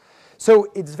future. So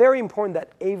it's very important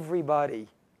that everybody,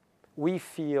 we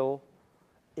feel,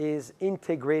 is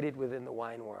integrated within the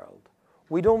wine world.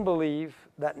 We don't believe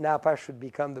that Napa should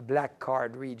become the black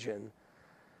card region,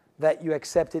 that you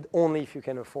accept it only if you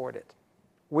can afford it.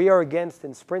 We are against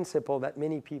this principle that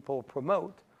many people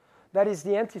promote. That is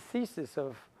the antithesis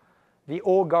of the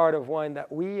old guard of wine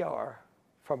that we are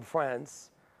from France,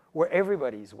 where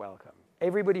everybody is welcome.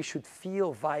 Everybody should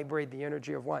feel, vibrate the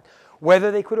energy of wine, whether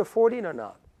they could afford it or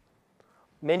not.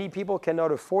 Many people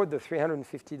cannot afford the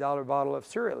 $350 bottle of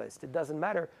Surrealist. It doesn't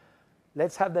matter.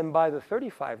 Let's have them buy the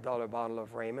 $35 bottle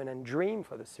of Raymond and dream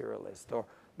for the Surrealist or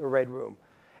the Red Room.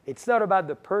 It's not about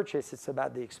the purchase, it's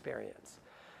about the experience.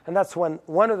 And that's one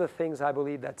of the things I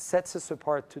believe that sets us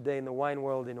apart today in the wine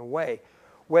world in a way.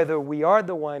 Whether we are at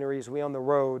the wineries, we're on the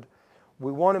road,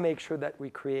 we want to make sure that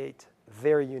we create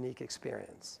very unique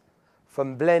experience.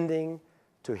 From blending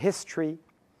to history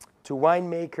to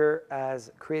winemaker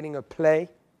as creating a play.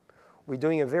 We're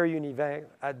doing a very unique event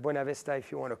at Buena Vista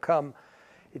if you want to come.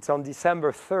 It's on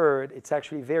December 3rd. It's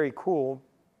actually very cool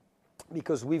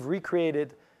because we've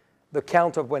recreated the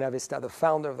Count of Buena Vista, the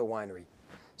founder of the winery.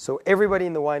 So everybody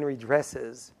in the winery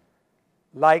dresses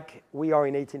like we are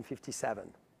in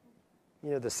 1857.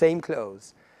 The same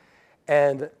clothes.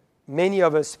 And many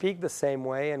of us speak the same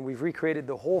way, and we've recreated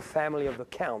the whole family of the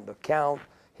Count,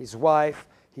 his wife,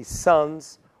 his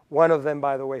sons, one of them,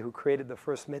 by the way, who created the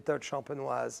first méthode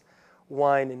champenoise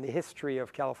wine in the history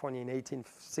of California in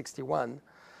 1861.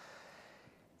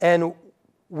 And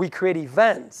we create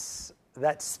events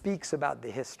that speaks about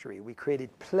the history. We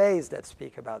created plays that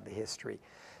speak about the history.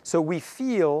 So we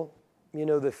feel,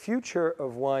 the future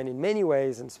of wine in many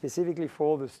ways, and specifically for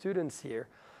all the students here,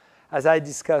 as I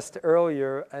discussed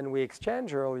earlier and we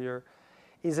exchanged earlier,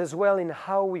 is as well in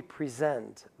how we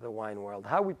present the wine world,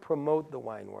 how we promote the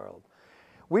wine world.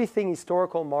 We think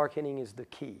historical marketing is the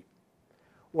key.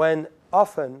 When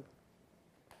often,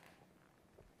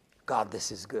 God,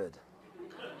 this is good.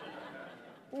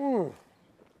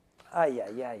 Ay,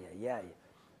 ay, ay, ay, ay.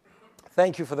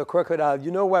 Thank you for the crocodile.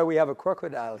 You know why we have a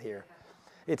crocodile here?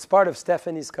 It's part of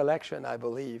Stephanie's collection, I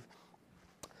believe.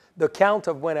 The Count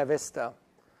of Buena Vista,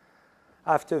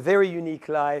 after a very unique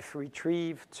life,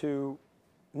 retrieved to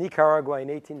Nicaragua in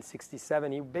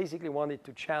 1867. He basically wanted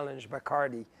to challenge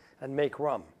Bacardi and make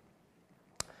rum.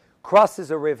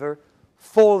 Crosses a river,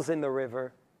 falls in the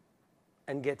river,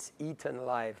 and gets eaten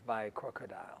alive by a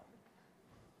crocodile.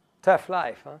 Tough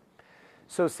life, huh?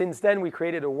 So since then, we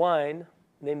created a wine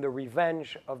named The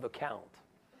Revenge of the Count.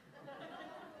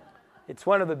 It's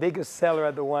one of the biggest sellers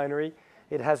at the winery.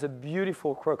 It has a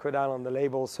beautiful crocodile on the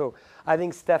label, so I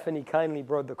think Stephanie kindly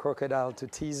brought the crocodile to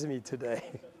tease me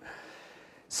today.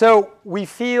 So we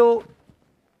feel,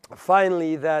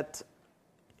 finally, that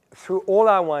through all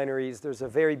our wineries, there's a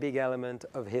very big element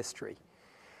of history.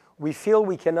 We feel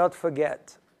we cannot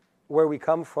forget where we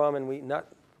come from, and we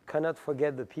cannot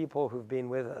forget the people who've been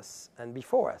with us and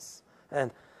before us.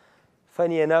 And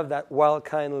funny enough that Walt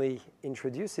kindly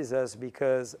introduces us,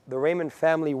 because the Raymond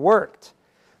family worked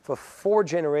for 4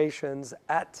 generations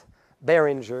at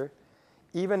Beringer,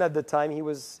 even at the time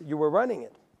you were running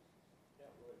it. Yeah,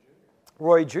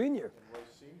 Roy Jr. Roy Jr. And Roy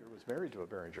Sr. was married to a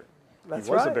Beringer. That's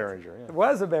he was right. a Beringer, yeah. It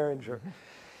was a Beringer.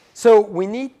 So we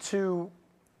need to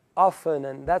often,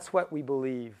 and that's what we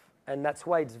believe, and that's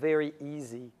why it's very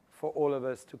easy for all of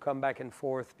us to come back and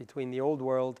forth between the old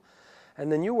world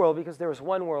and the new world, because there is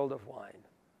one world of wine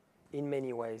in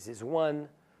many ways. Is one,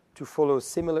 to follow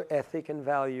similar ethic and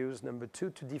values. Number 2,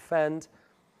 to defend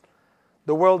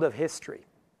the world of history.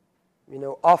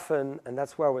 Often, and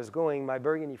that's where I was going, my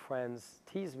Burgundy friends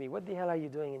tease me, what the hell are you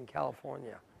doing in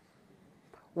California?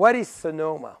 What is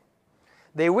Sonoma?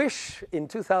 They wish in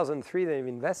 2003 they've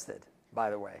invested, by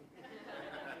the way.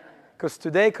 Because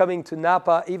today, coming to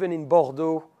Napa, even in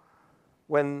Bordeaux,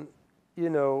 when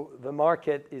the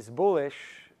market is bullish,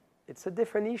 it's a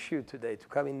different issue today to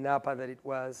come in Napa than it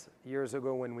was years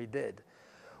ago when we did.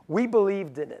 We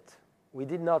believed in it. We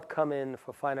did not come in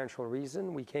for financial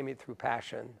reason. We came in through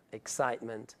passion,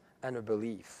 excitement, and a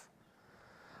belief.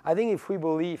 I think if we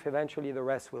believe, eventually the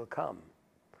rest will come.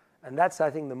 And that's, I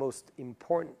think, the most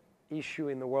important issue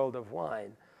in the world of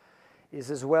wine,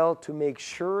 is as well to make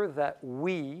sure that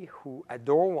we who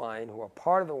adore wine, who are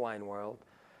part of the wine world,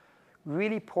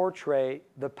 really portray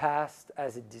the past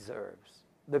as it deserves.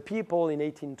 The people in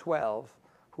 1812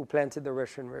 who planted the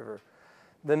Russian River,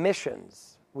 the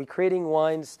missions. We're creating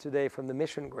wines today from the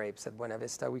mission grapes at Buena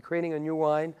Vista. We're creating a new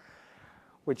wine,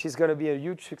 which is going to be a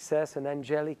huge success, an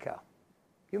Angelica.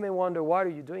 You may wonder, why are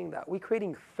you doing that? We're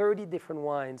creating 30 different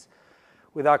wines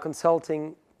with our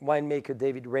consulting winemaker,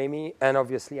 David Ramey, and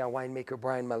obviously our winemaker,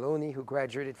 Brian Maloney, who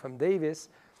graduated from Davis,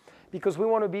 because we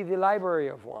want to be the library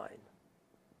of wine.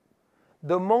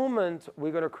 The moment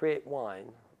we're going to create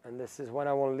wine, and this is what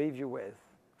I want to leave you with,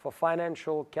 for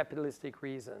financial, capitalistic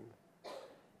reason,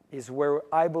 is where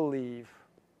I believe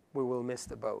we will miss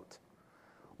the boat.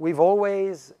 We've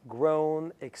always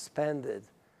grown, expanded,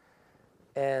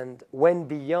 and went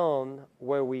beyond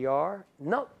where we are,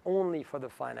 not only for the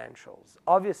financials.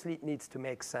 Obviously, it needs to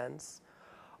make sense.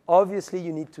 Obviously,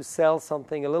 you need to sell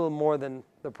something a little more than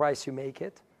the price you make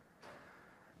it.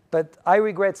 But I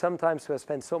regret sometimes to have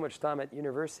spent so much time at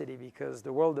university, because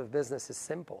the world of business is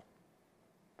simple.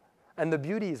 And the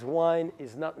beauty is wine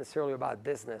is not necessarily about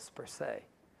business per se.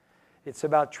 It's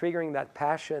about triggering that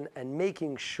passion and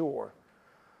making sure,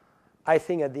 I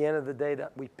think at the end of the day,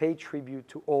 that we pay tribute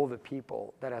to all the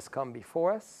people that has come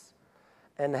before us,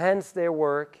 enhance their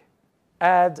work,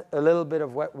 add a little bit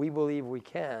of what we believe we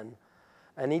can,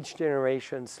 and each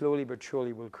generation slowly but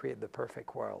surely will create the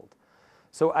perfect world.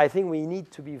 So I think we need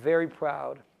to be very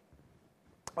proud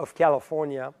of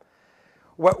California.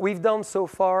 What we've done so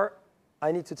far,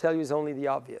 I need to tell you, is only the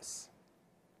obvious.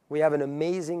 We have an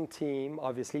amazing team.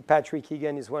 Obviously, Patrick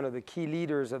Egan is one of the key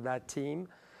leaders of that team.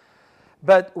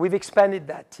 But we've expanded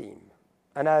that team.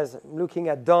 And as I'm looking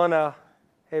at Donna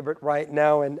Hebert right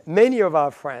now, and many of our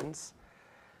friends,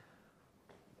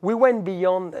 we went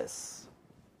beyond this.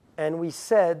 And we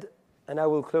said, and I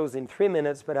will close in 3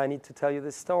 minutes, but I need to tell you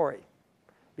this story,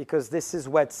 because this is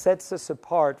what sets us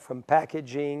apart from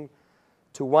packaging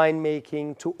to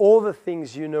winemaking to all the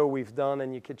things you know we've done,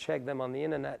 and you can check them on the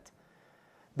internet.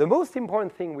 The most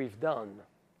important thing we've done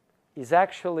is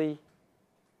actually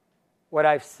what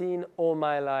I've seen all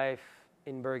my life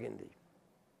in Burgundy.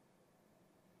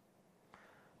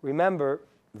 Remember,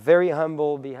 very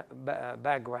humble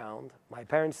background. My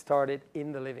parents started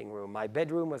in the living room. My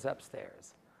bedroom was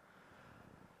upstairs.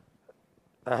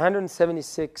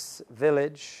 176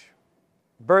 village.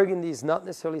 Burgundy is not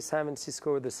necessarily San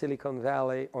Francisco or the Silicon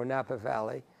Valley or Napa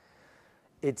Valley.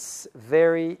 It's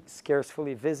very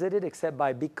scarcely visited except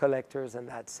by big collectors, and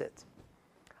that's it.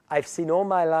 I've seen all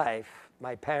my life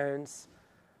my parents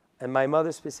and my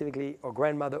mother specifically, or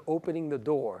grandmother, opening the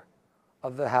door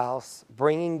of the house,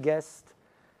 bringing guests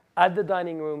at the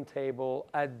dining room table,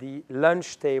 at the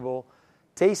lunch table,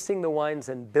 tasting the wines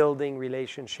and building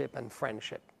relationship and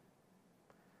friendship.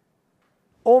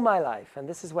 All my life, and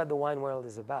this is what the wine world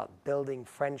is about, building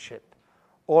friendship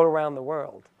all around the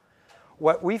world.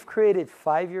 What we've created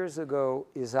 5 years ago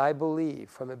is, I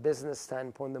believe, from a business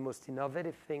standpoint, the most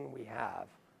innovative thing we have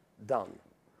done.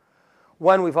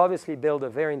 One, we've obviously built a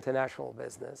very international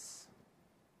business.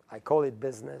 I call it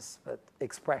business, but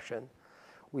expression.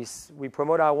 We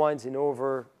promote our wines in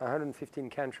over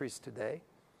 115 countries today.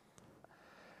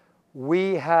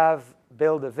 We have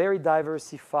built a very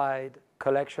diversified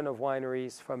collection of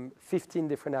wineries from 15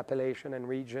 different appellation and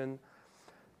region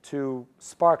to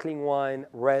sparkling wine,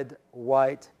 red,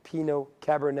 white, Pinot,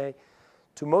 Cabernet,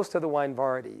 to most of the wine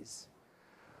varieties.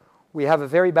 We have a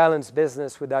very balanced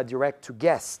business with our direct to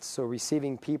guests, so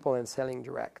receiving people and selling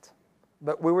direct.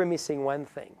 But we were missing one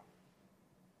thing,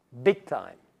 big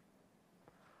time.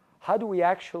 How do we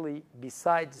actually,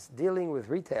 besides dealing with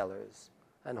retailers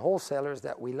and wholesalers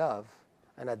that we love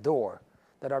and adore,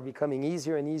 that are becoming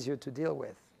easier and easier to deal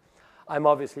with, I'm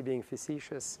obviously being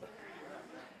facetious,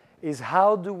 is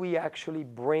how do we actually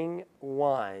bring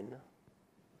wine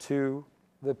to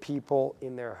the people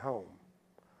in their home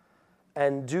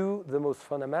and do the most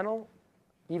fundamental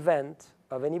event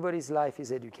of anybody's life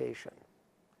is education.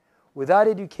 Without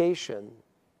education,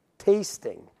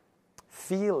 tasting,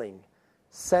 feeling,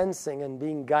 sensing, and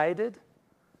being guided,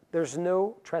 there's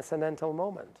no transcendental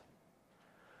moment.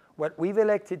 What we've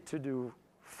elected to do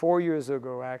 4 years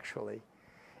ago, actually,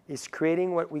 is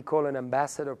creating what we call an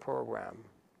ambassador program,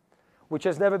 which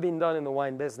has never been done in the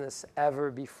wine business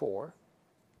ever before,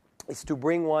 is to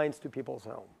bring wines to people's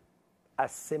home.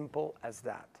 As simple as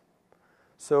that.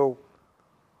 So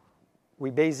we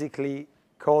basically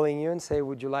calling you and say,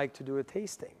 would you like to do a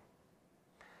tasting?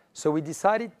 So we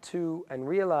decided to, and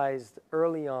realized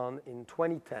early on in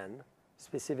 2010,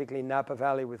 specifically in Napa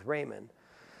Valley with Raymond,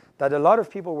 that a lot of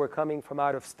people were coming from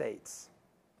out of states.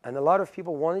 And a lot of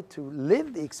people wanted to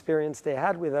live the experience they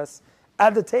had with us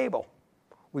at the table.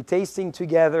 We tasting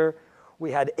together.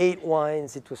 We had 8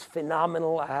 wines. It was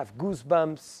phenomenal. I have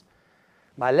goosebumps.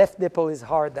 My left nipple is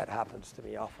hard. That happens to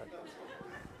me often.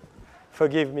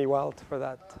 Forgive me, Walt, for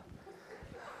that.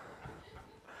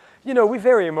 You know, we're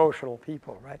very emotional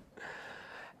people, right?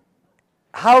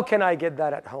 How can I get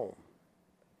that at home?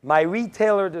 My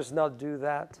retailer does not do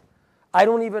that. I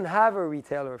don't even have a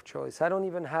retailer of choice. I don't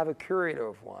even have a curator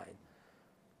of wine.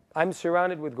 I'm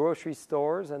surrounded with grocery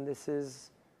stores, and this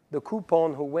is the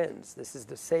coupon who wins. This is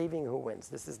the saving who wins.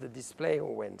 This is the display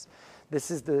who wins. This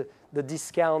is the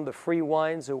discount, the free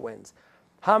wines who wins.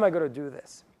 How am I going to do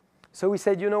this? So we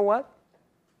said, you know what?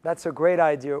 That's a great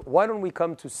idea. Why don't we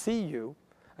come to see you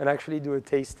and actually do a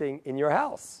tasting in your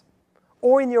house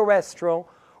or in your restaurant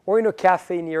or in a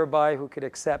cafe nearby who could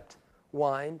accept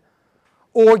wine,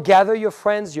 or gather your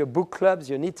friends, your book clubs,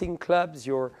 your knitting clubs,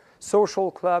 your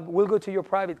social club. We'll go to your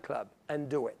private club and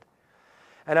do it.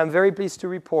 And I'm very pleased to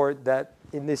report that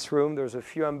in this room, there's a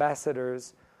few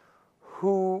ambassadors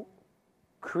who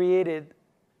created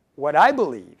what I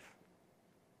believe,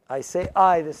 I say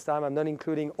I this time, I'm not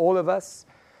including all of us,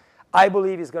 I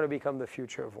believe is going to become the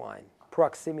future of wine.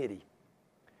 Proximity.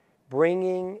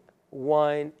 Bringing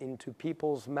wine into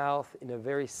people's mouth in a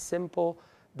very simple,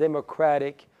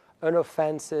 democratic,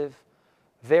 unoffensive,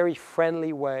 very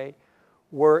friendly way,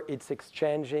 where it's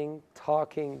exchanging,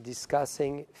 talking,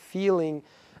 discussing, feeling,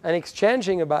 and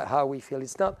exchanging about how we feel.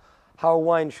 It's not how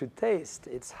wine should taste.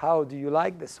 It's how do you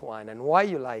like this wine and why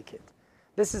you like it.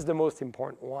 This is the most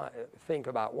important thing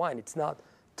about wine. It's not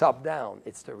top down.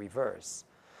 It's the reverse.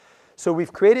 So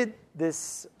we've created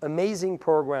this amazing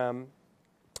program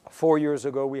 4 years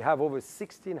ago. We have over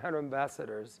 1,600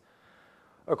 ambassadors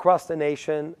across the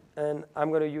nation. And I'm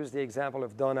going to use the example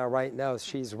of Donna right now.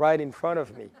 She's right in front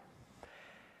of me.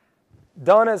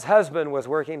 Donna's husband was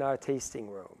working in our tasting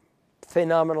room.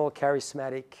 Phenomenal,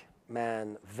 charismatic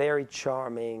man, very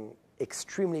charming,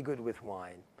 extremely good with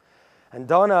wine. And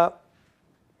Donna,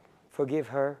 forgive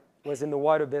her, was in the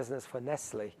water business for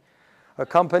Nestle, a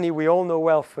company we all know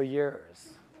well for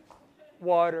years.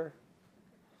 Water.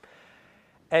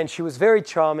 And she was very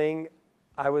charming.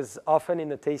 I was often in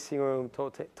the tasting room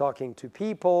talking to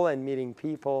people and meeting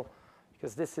people,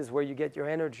 because this is where you get your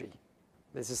energy.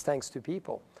 This is thanks to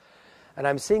people. And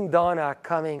I'm seeing Donna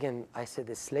coming, and I said,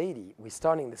 this lady, we're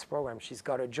starting this program, she's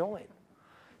got to join.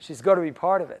 She's got to be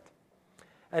part of it.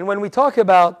 And when we talk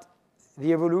about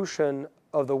the evolution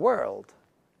of the world,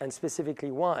 and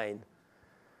specifically wine,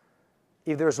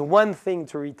 if there's one thing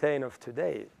to retain of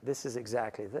today, this is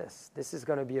exactly this. This is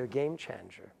going to be a game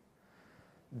changer.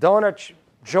 Donna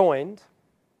joined.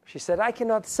 She said, I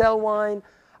cannot sell wine.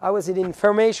 I was in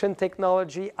information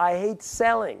technology. I hate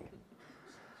selling.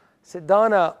 I said,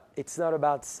 Donna, it's not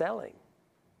about selling.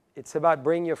 It's about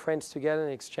bringing your friends together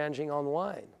and exchanging on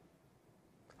wine.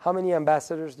 How many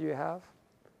ambassadors do you have?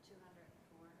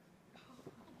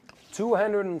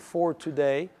 204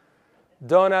 today.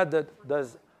 Donna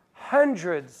does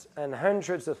hundreds and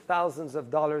hundreds of thousands of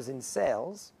dollars in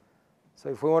sales. So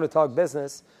if we want to talk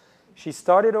business, she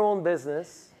started her own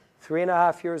business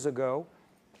 3.5 years ago.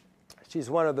 She's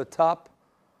one of the top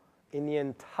in the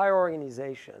entire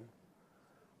organization,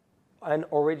 and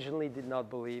originally did not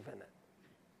believe in it.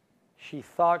 She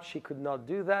thought she could not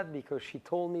do that because she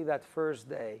told me that first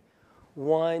day,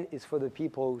 wine is for the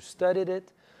people who studied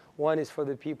it. Wine is for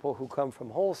the people who come from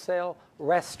wholesale,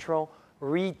 restaurant,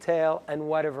 retail, and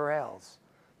whatever else.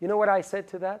 You know what I said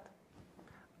to that?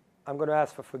 I'm going to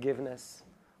ask for forgiveness.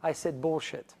 I said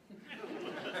bullshit.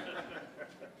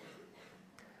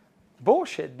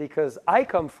 Bullshit, because I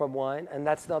come from wine, and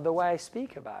that's not the way I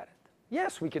speak about it.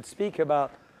 Yes, we could speak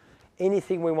about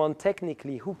anything we want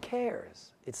technically. Who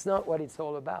cares? It's not what it's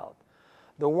all about.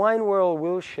 The wine world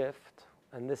will shift,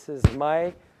 and this is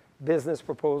my business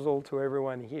proposal to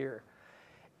everyone here,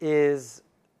 is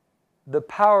the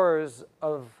powers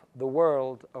of the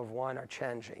world of wine are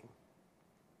changing.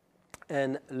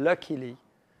 And luckily,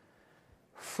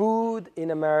 food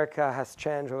in America has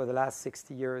changed over the last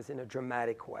 60 years in a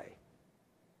dramatic way.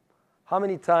 How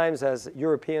many times as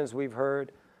Europeans we've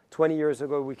heard, 20 years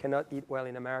ago we cannot eat well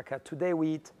in America. Today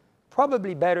we eat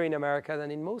probably better in America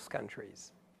than in most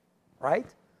countries, right?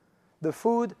 The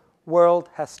food world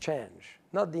has changed.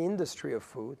 Not the industry of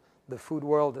food, the food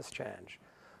world has changed.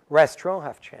 Restaurants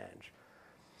have changed.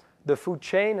 The food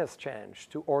chain has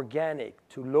changed to organic,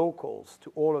 to locals,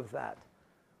 to all of that.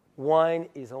 Wine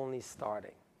is only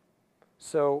starting.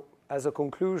 So as a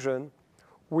conclusion,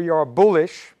 we are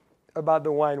bullish about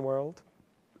the wine world.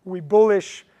 We're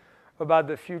bullish about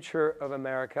the future of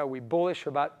America. We're bullish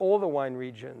about all the wine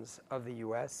regions of the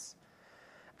US.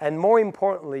 And more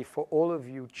importantly, for all of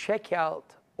you, check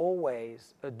out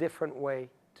always a different way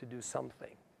to do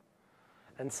something.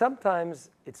 And sometimes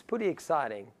it's pretty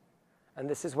exciting, and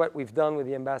this is what we've done with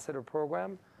the Ambassador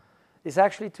Program, is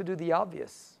actually to do the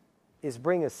obvious, is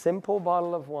bring a simple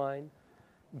bottle of wine,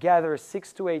 gather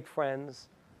 6 to 8 friends,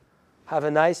 have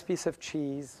a nice piece of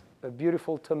cheese, a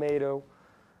beautiful tomato.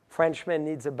 Frenchman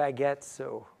needs a baguette,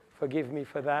 so forgive me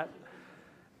for that.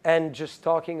 And just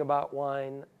talking about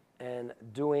wine and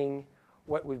doing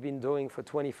what we've been doing for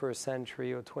 21st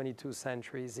century or 22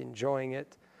 centuries, enjoying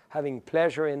it, having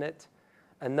pleasure in it,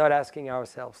 and not asking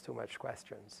ourselves too much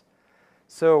questions.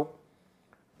 So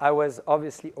I was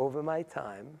obviously over my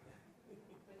time. But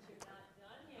you're not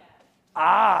done yet.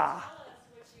 Ah! Tell us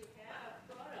what you have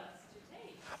brought us to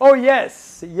taste. Oh,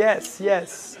 yes, yes,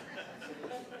 yes.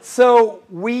 So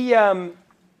we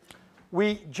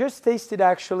just tasted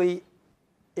actually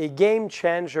a game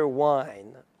changer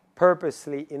wine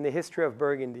purposely in the history of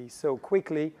Burgundy. So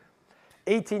quickly,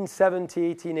 1870,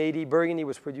 1880, Burgundy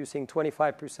was producing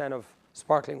 25% of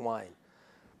sparkling wine.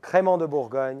 Crémant de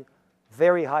Bourgogne,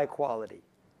 very high quality.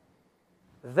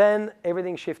 Then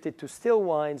everything shifted to still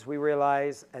wines, we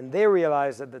realized, and they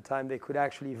realized at the time they could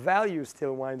actually value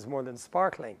still wines more than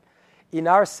sparkling. In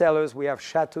our cellars, we have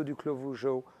Château du Clos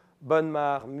Vougeot,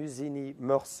 Bonnemare, Musigny,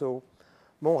 Meursault,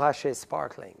 Montrachet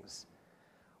sparklings.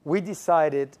 We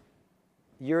decided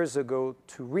years ago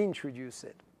to reintroduce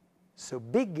it. So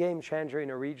big game changer in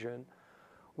a region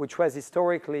which was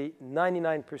historically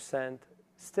 99%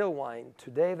 still wine.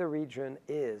 Today the region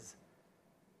is,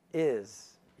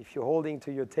 if you're holding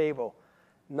to your table,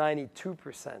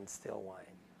 92% still wine.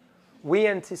 We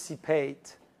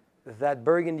anticipate that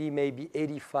Burgundy may be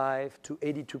 85 to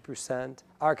 82%.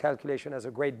 Our calculation has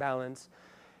a great balance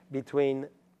between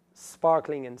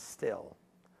sparkling and still.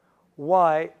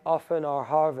 Why? Often our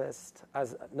harvest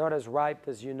is not as ripe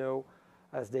as you know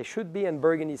as they should be, and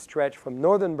Burgundy stretch from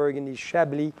northern Burgundy,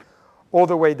 Chablis, all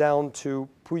the way down to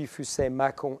Pouilly-Fussé,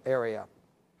 Mâcon area.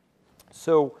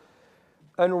 So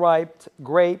unripe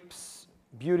grapes,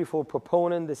 beautiful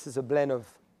proponent. This is a blend of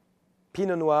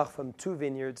Pinot Noir from 2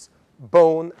 vineyards,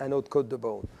 Beaune and Haute-Côte de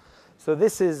Beaune. So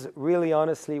this is really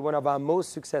honestly one of our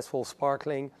most successful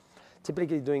sparkling,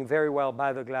 typically doing very well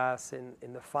by the glass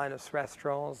in the finest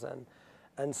restaurants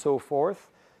and so forth.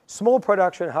 Small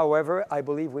production, however, I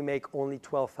believe we make only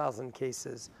 12,000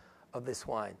 cases of this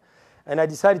wine. And I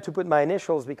decided to put my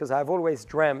initials because I've always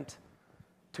dreamt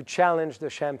to challenge the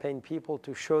Champagne people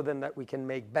to show them that we can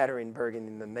make better in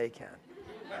Burgundy than they can.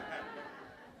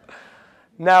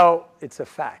 Now, it's a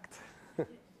fact.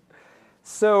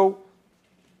 So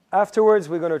afterwards,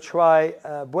 we're going to try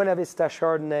Buena Vista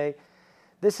Chardonnay.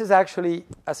 This is actually,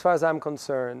 as far as I'm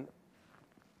concerned,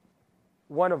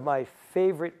 one of my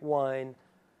favorite wine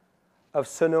of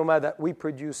Sonoma that we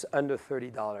produce under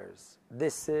 $30.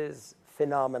 This is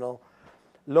phenomenal.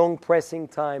 Long pressing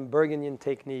time, Burgundian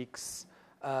techniques,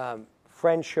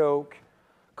 French oak,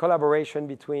 collaboration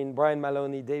between Brian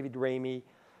Maloney, David Ramey,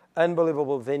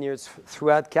 unbelievable vineyards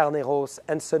throughout Carneros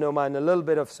and Sonoma and a little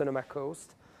bit of Sonoma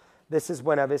Coast. This is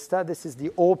Buena Vista. This is the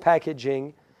old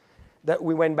packaging that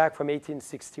we went back from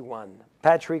 1861.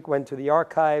 Patrick went to the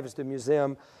archives, the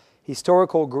museum,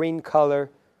 historical green color,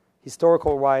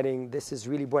 historical writing. This is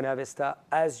really Buena Vista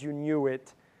as you knew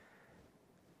it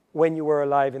when you were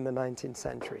alive in the 19th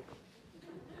century.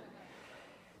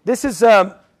 This is,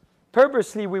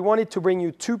 purposely, we wanted to bring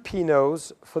you 2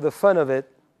 Pinots for the fun of it.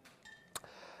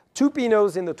 2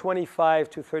 Pinots in the $25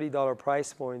 to $30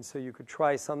 price point, so you could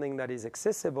try something that is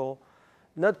accessible,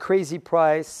 not crazy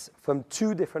price, from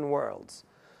 2 different worlds.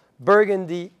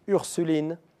 Burgundy,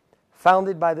 Ursuline,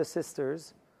 founded by the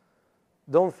sisters.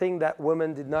 Don't think that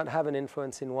women did not have an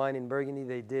influence in wine in Burgundy.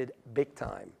 They did big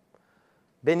time.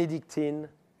 Benedictine,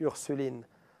 Ursuline.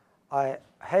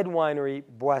 Head winery,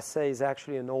 Boisset, is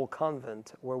actually an old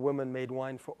convent where women made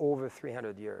wine for over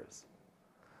 300 years.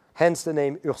 Hence the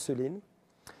name Ursuline.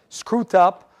 Screw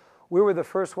top. We were the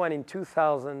first one in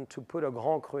 2000 to put a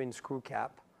Grand Cru in screw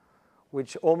cap,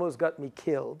 which almost got me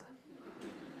killed.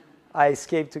 I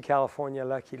escaped to California,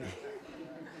 luckily.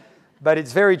 But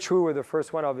it's very true. We're the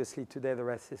first one. Obviously, today the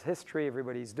rest is history.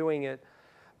 Everybody's doing it.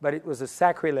 But it was a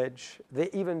sacrilege. They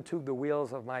even took the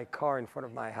wheels of my car in front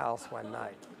of my house one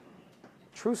night.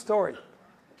 True story.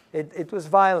 It was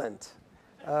violent.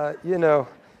 You know,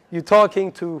 you're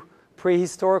talking to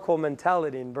prehistorical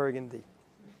mentality in Burgundy.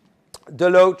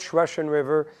 Deloach, Russian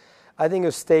River, I think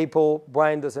a staple.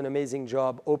 Brian does an amazing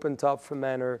job. Open top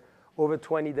fermenter, over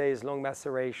 20 days, long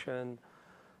maceration.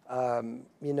 You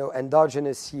know,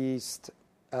 endogenous yeast,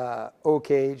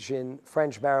 oak age in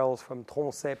French barrels from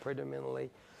Tronchet predominantly.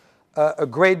 A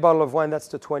great bottle of wine, that's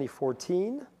the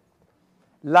 2014.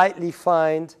 Lightly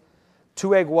fined,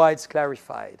 2 egg whites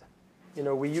clarified. You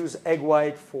know, we use egg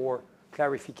white for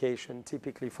clarification,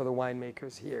 typically for the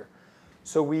winemakers here.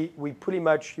 So we pretty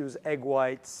much use egg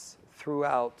whites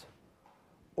throughout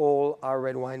all our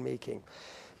red wine making.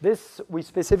 This, we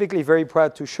specifically very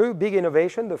proud to show you, big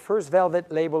innovation, the first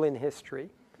velvet label in history.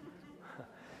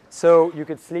 So you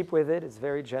could sleep with it, it's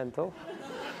very gentle.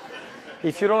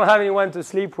 If you don't have anyone to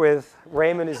sleep with,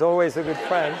 Raymond is always a good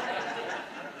friend.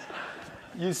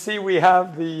 You see we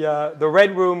have the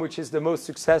red room, which is the most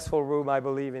successful room, I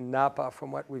believe, in Napa,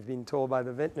 from what we've been told by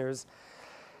the vintners.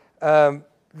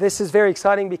 This is very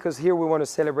exciting because here we want to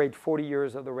celebrate 40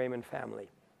 years of the Raymond family.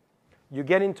 You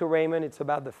get into Raymond, it's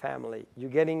about the family. You're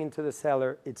getting into the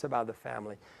cellar, it's about the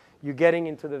family. You're getting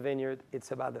into the vineyard,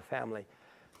 it's about the family.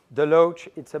 Deloach,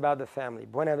 it's about the family.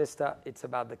 Buena Vista, it's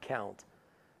about the count.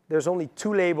 There's only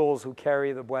 2 labels who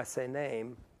carry the Boisset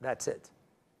name, that's it,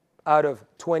 out of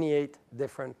 28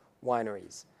 different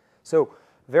wineries. So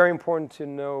very important to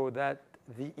know that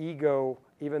the ego,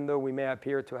 even though we may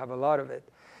appear to have a lot of it,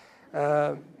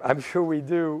 I'm sure we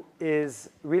do, is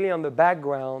really on the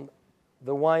background.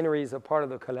 The winery is a part of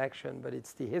the collection, but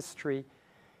it's the history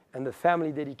and the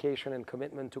family dedication and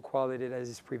commitment to quality that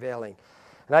is prevailing.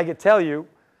 And I can tell you,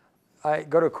 I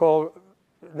got a call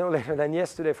no later than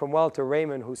yesterday from Walter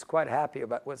Raymond, who's quite happy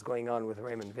about what's going on with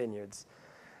Raymond Vineyards.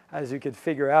 As you could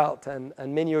figure out, and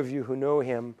many of you who know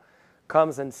him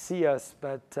comes and see us,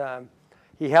 but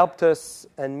he helped us,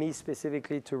 and me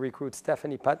specifically, to recruit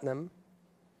Stephanie Putnam,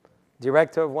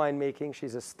 director of winemaking.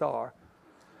 She's a star.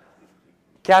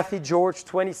 Kathy George,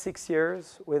 26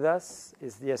 years with us,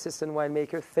 is the assistant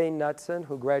winemaker. Thane Knudsen,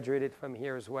 who graduated from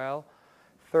here as well,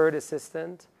 third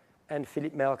assistant, and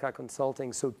Philippe Melka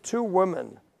Consulting. So 2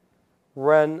 women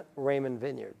run Raymond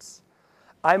Vineyards.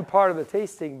 I'm part of the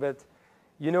tasting, but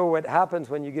you know what happens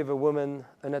when you give a woman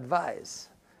an advice.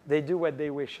 They do what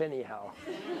they wish anyhow.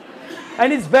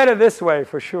 And it's better this way,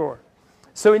 for sure.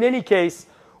 So in any case,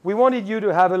 we wanted you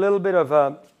to have a little bit of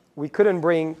a, we couldn't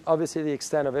bring, obviously, the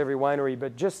extent of every winery,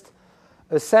 but just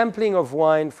a sampling of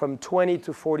wine from $20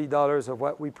 to $40 of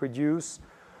what we produce,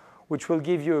 which will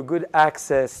give you a good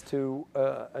access to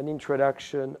an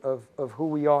introduction of who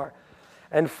we are.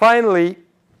 And finally,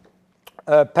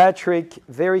 Patrick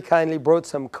very kindly brought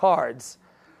some cards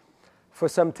for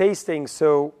some tastings.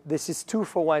 So this is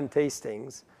 2-for-1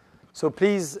 tastings. So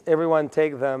please, everyone,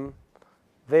 take them.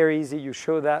 Very easy. You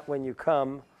show that when you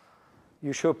come.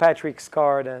 You show Patrick's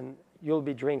card, and you'll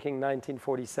be drinking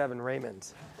 1947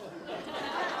 Raymond's.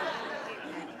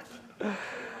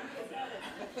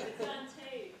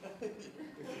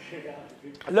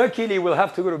 Luckily, we'll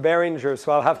have to go to Behringer,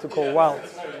 so I'll have to call Walt.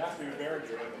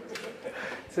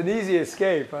 It's an easy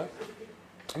escape, huh?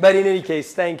 But in any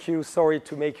case, thank you. Sorry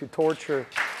to make you torture.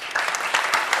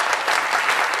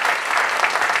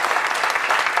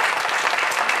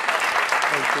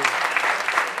 Thank you.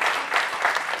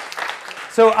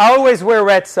 So I always wear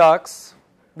red socks.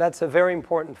 That's a very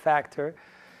important factor.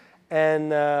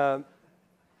 And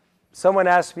someone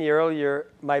asked me earlier,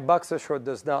 my boxer short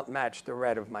does not match the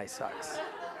red of my socks.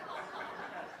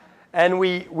 And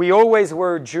we always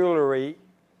wear jewelry.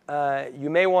 You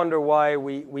may wonder why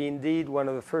we indeed one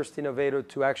of the first innovators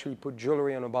to actually put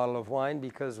jewelry on a bottle of wine,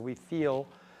 because we feel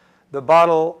the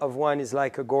bottle of wine is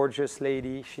like a gorgeous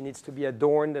lady. She needs to be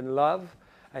adorned and loved,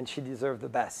 and she deserves the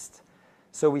best.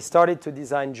 So we started to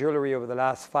design jewelry over the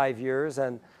last 5 years,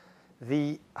 and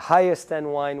the highest end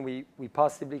wine we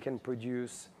possibly can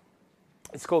produce,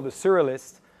 it's called the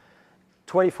Surrealist,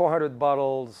 2,400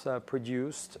 bottles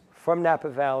produced from Napa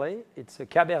Valley. It's a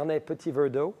Cabernet Petit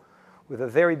Verdot, with a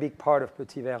very big part of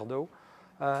Petit Verdot,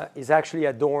 is actually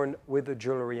adorned with the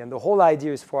jewelry. And the whole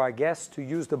idea is for our guests to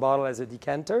use the bottle as a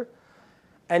decanter,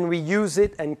 and we use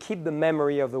it and keep the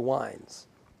memory of the wines.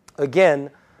 Again,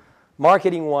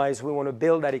 marketing-wise, we want to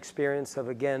build that experience of,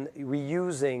 again,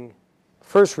 reusing,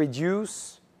 first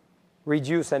reduce, and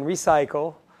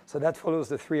recycle. So that follows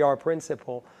the 3R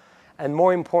principle. And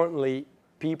more importantly,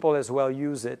 people as well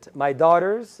use it. My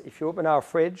daughters, if you open our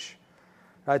fridge,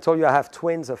 I told you I have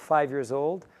twins of 5 years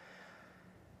old.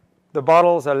 The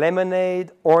bottles are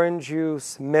lemonade, orange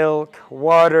juice, milk,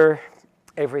 water,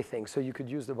 everything. So you could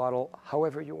use the bottle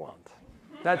however you want.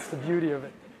 That's the beauty of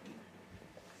it.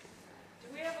 Do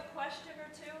we have a question or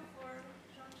two for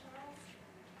Jean-Charles?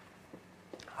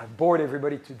 I've bored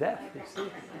everybody to death, you see.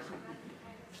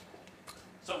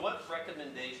 So what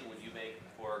recommendation would you make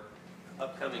for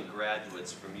upcoming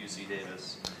graduates from UC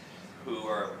Davis who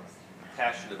are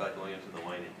passionate about going into the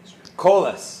wine industry? Call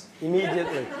us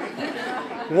immediately.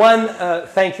 One,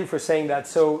 thank you for saying that.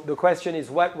 So the question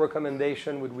is, what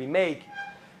recommendation would we make?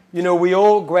 You know, we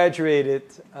all graduated.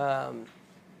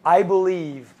 I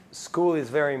believe school is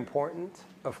very important,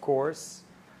 of course.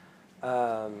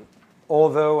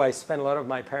 Although I spent a lot of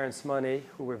my parents' money,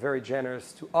 who were very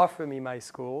generous to offer me my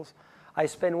schools, I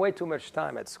spend way too much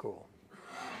time at school.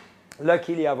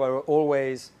 Luckily, I was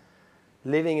always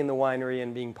living in the winery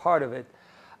and being part of it.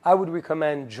 I would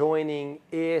recommend joining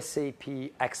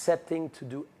ASAP, accepting to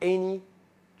do any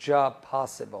job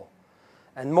possible.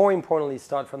 And more importantly,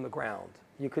 start from the ground.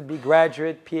 You could be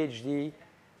graduate, PhD,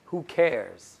 who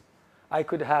cares? I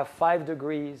could have 5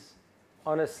 degrees.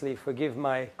 Honestly, forgive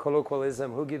my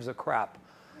colloquialism, who gives a crap?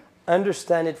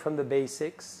 Understand it from the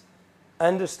basics.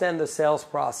 Understand the sales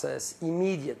process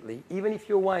immediately, even if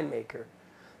you're a winemaker.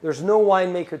 There's no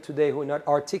winemaker today who are not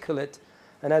articulate.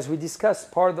 And as we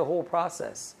discussed, part of the whole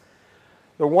process.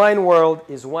 The wine world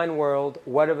is wine world,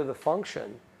 whatever the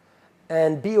function.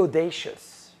 And be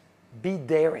audacious, be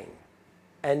daring,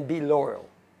 and be loyal.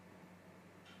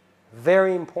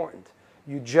 Very important.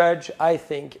 You judge, I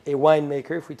think, a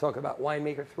winemaker, if we talk about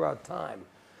winemaker throughout time,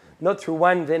 not through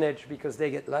one vintage because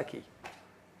they get lucky.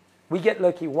 We get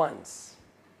lucky once,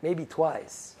 maybe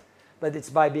twice. But it's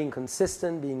by being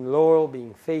consistent, being loyal,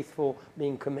 being faithful,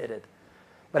 being committed.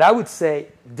 But I would say,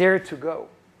 dare to go.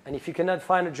 And if you cannot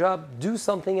find a job, do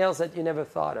something else that you never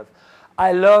thought of.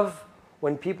 I love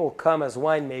when people come as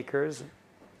winemakers.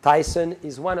 Tyson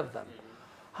is one of them.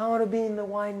 I want to be in the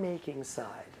winemaking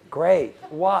side. Great.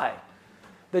 Why?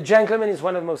 The gentleman is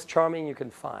one of the most charming you can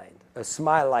find. A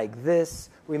smile like this,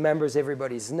 remembers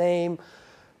everybody's name,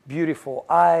 beautiful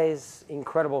eyes,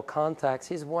 incredible contacts.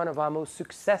 He's one of our most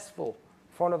successful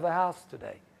front of the house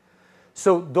today.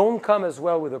 So don't come as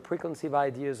well with the preconceived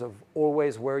ideas of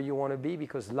always where you want to be,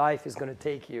 because life is going to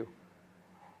take you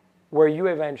where you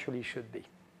eventually should be.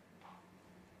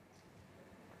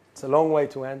 It's a long way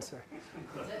to answer.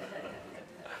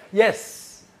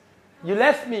 Yes, you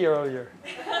left me earlier.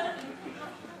 So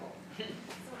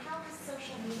how has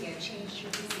social media changed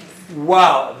your business?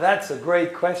 Wow, that's a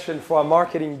great question for a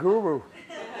marketing guru.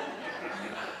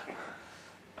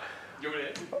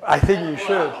 I think you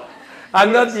should.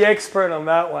 I'm not the expert on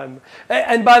that one.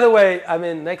 And by the way, I'm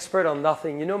an expert on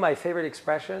nothing. You know my favorite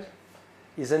expression?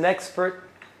 Is an expert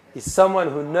is someone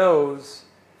who knows.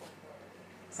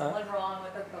 Someone wrong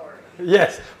with authority.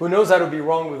 Yes, who knows how to be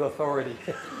wrong with authority.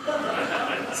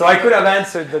 So I could have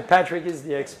answered, but Patrick is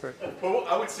the expert. Well,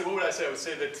 I would say, what would I say? I would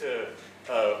say that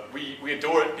we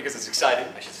adore it because it's exciting.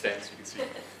 I should stand so you can see.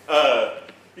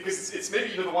 Because it's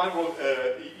maybe, the wine world,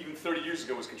 even 30 years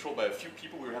ago, was controlled by a few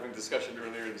people. We were having a discussion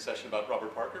earlier in the session about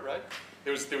Robert Parker, right?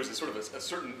 There was a sort of a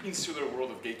certain insular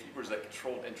world of gatekeepers that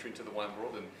controlled entry into the wine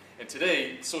world. And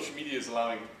today, social media is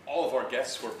allowing all of our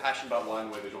guests who are passionate about wine,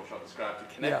 the way that Jean-Charles described,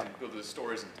 to connect and build those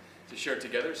stories and to share it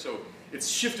together. So it's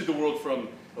shifted the world from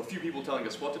a few people telling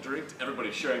us what to drink to everybody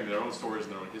sharing their own stories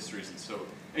and their own histories. And so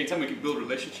anytime we can build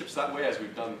relationships that way, as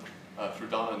we've done through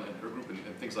Donna and her group and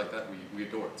things like that, we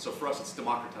adore it. So for us, it's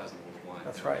democratizing the world of wine.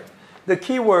 That's right. The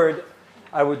key word,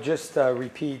 I would just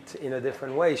repeat in a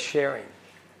different way, sharing.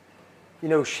 You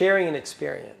know, sharing an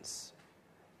experience.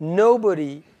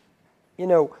 Nobody,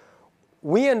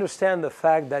 we understand the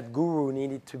fact that Guru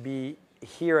needed to be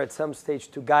here at some stage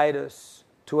to guide us,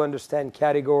 to understand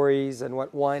categories and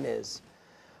what wine is.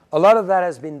 A lot of that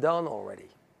has been done already.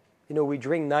 We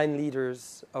drink 9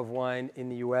 liters of wine in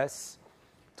the US,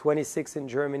 26 in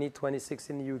Germany, 26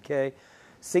 in the UK,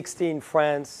 60 in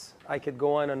France. I could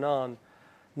go on and on.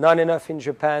 Not enough in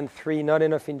Japan, 3, not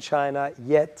enough in China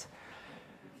yet.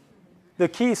 The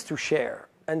key is to share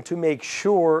and to make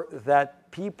sure that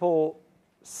people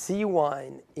see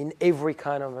wine in every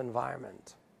kind of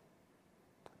environment.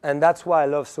 And that's why I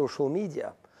love social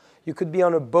media. You could be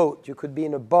on a boat, you could be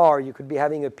in a bar, you could be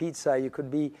having a pizza, you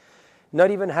could be not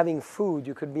even having food,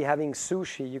 you could be having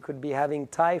sushi, you could be having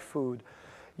Thai food,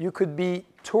 you could be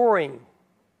touring,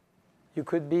 you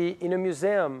could be in a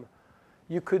museum,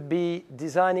 you could be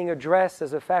designing a dress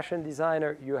as a fashion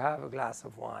designer, you have a glass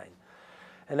of wine.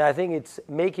 And I think it's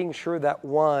making sure that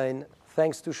wine,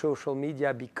 thanks to social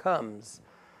media, becomes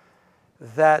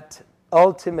that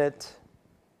ultimate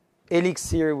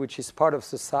elixir, which is part of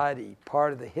society,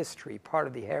 part of the history, part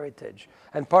of the heritage,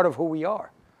 and part of who we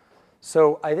are.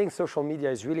 So I think social media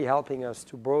is really helping us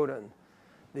to broaden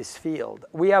this field.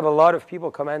 We have a lot of people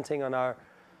commenting on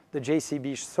the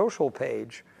JCB social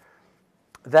page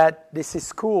that this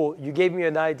is cool. You gave me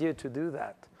an idea to do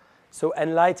that. So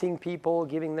enlightening people,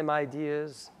 giving them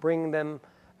ideas, bringing them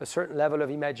a certain level of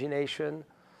imagination,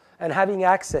 and having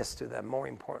access to them, more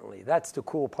importantly. That's the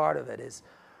cool part of it, is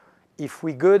if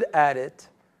we're good at it,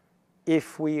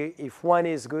 if one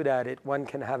is good at it, one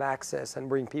can have access and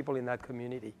bring people in that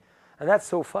community. And that's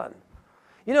so fun.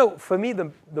 For me,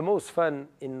 the most fun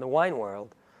in the wine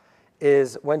world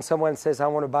is when someone says, I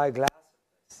want to buy a glass.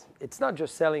 It's not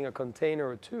just selling a container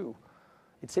or two.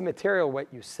 It's immaterial what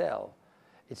you sell.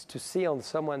 It's to see on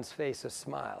someone's face a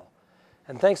smile.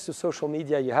 And thanks to social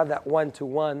media, you have that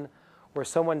one-to-one where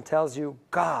someone tells you,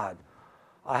 God,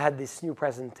 I had this new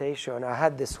presentation, I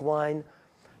had this wine.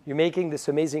 You're making this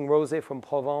amazing rosé from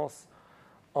Provence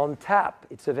on tap.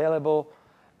 It's available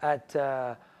at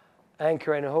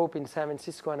Anchor and Hope in San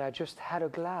Francisco, and I just had a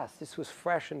glass. This was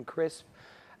fresh and crisp,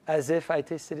 as if I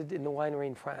tasted it in the winery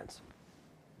in France.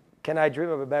 Can I dream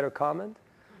of a better comment?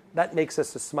 That makes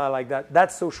us a smile like that.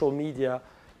 That's social media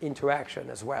interaction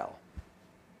as well.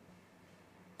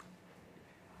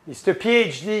 Mr.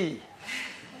 PhD.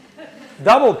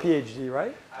 Double PhD,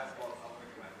 right?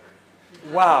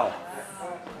 Wow.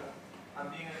 I'm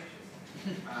being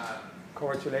ambitious.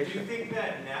 Congratulations. Do you think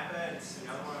that Napa and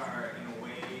Sonoma are, in a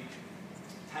way,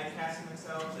 typecasting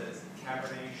themselves as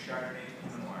Cabernet, Chardonnay,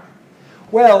 Pinot Noir?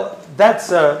 Well,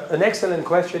 that's an excellent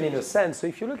question in a sense. So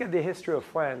if you look at the history of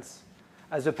France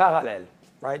as a parallel,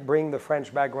 right, bring the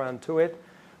French background to it,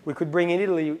 we could bring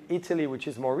in Italy, which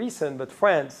is more recent, but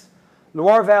France,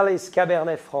 Loire Valley is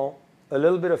Cabernet Franc, a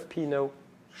little bit of Pinot,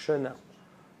 Chenin.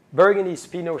 Burgundy is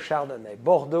Pinot Chardonnay.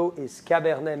 Bordeaux is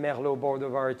Cabernet Merlot, Bordeaux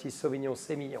variety, Sauvignon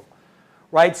Sémillon.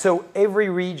 Right? So every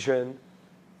region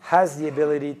has the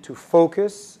ability to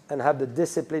focus and have the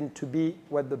discipline to be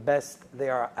what the best they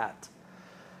are at.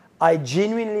 I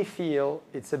genuinely feel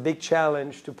it's a big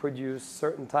challenge to produce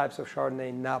certain types of Chardonnay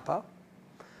in Napa.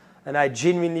 And I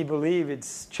genuinely believe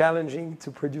it's challenging to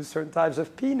produce certain types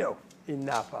of Pinot in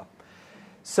Napa.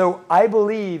 So I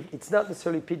believe it's not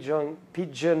necessarily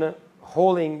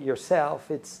pigeonholing yourself.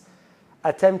 It's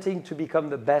attempting to become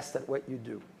the best at what you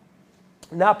do.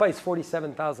 Napa is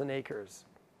 47,000 acres.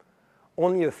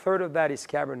 Only a third of that is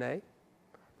Cabernet.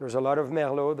 There's a lot of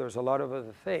Merlot. There's a lot of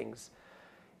other things.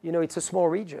 You know, it's a small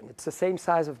region. It's the same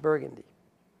size of Burgundy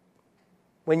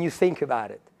when you think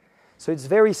about it. So it's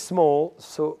very small.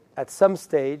 So at some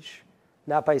stage,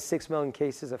 Napa is 6 million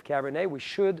cases of Cabernet. We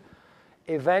should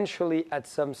eventually, at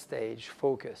some stage,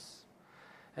 focus.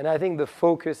 And I think the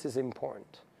focus is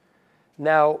important.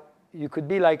 Now, you could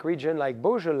be like region like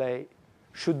Beaujolais.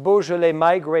 Should Beaujolais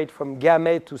migrate from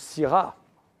Gamay to Syrah?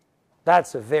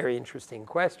 That's a very interesting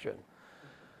question.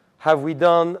 Have we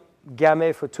done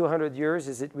Gamay for 200 years?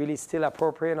 Is it really still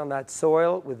appropriate on that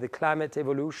soil with the climate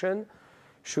evolution?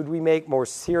 Should we make more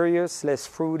serious, less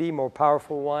fruity, more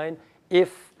powerful wine?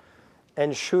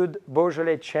 And should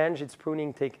Beaujolais change its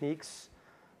pruning techniques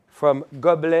from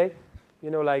Goblet,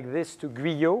 you know, like this, to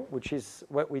Guyot, which is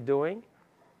what we're doing?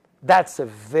 That's a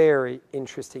very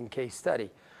interesting case study.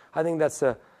 I think that's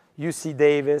a UC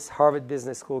Davis, Harvard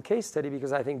Business School case study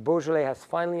because I think Beaujolais has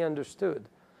finally understood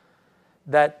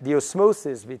that the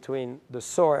osmosis between the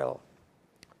soil,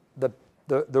 the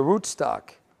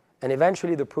rootstock, and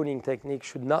eventually the pruning technique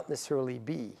should not necessarily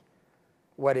be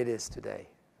what it is today.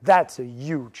 That's a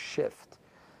huge shift.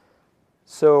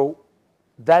 So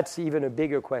that's even a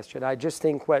bigger question. I just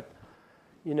think what,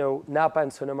 you know, Napa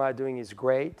and Sonoma are doing is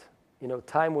great. You know,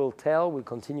 time will tell. We'll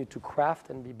continue to craft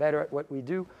and be better at what we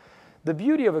do. The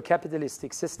beauty of a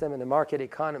capitalistic system and a market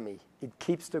economy, it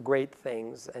keeps the great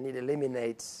things and it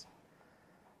eliminates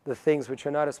the things which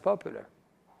are not as popular.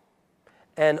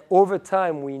 And over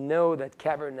time, we know that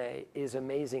Cabernet is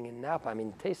amazing in Napa. I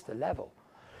mean, taste the level.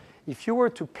 If you were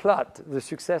to plot the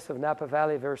success of Napa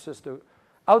Valley versus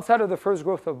outside of the first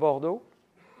growth of Bordeaux,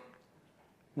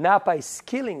 Napa is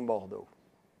killing Bordeaux.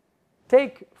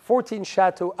 Take 14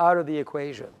 Chateaux out of the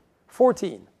equation.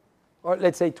 14, or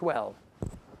let's say 12.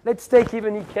 Let's take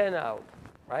even Yquem out,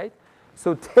 right?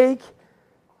 So take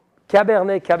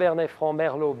Cabernet, Cabernet Franc,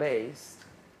 Merlot base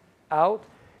out.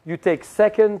 You take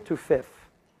second to fifth.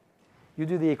 You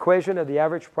do the equation of the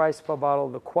average price per bottle,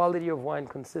 the quality of wine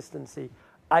consistency.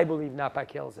 I believe Napa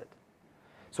kills it.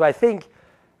 So I think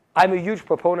I'm a huge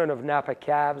proponent of Napa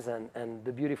cabs and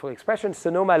the beautiful expression.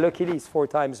 Sonoma, luckily, is 4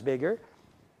 times bigger.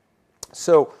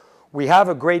 So we have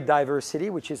a great diversity,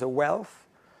 which is a wealth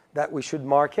that we should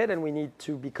market, and we need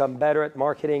to become better at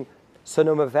marketing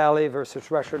Sonoma Valley versus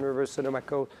Russian River, Sonoma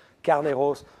Coast,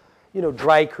 Carneros, you know,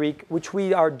 Dry Creek, which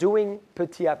we are doing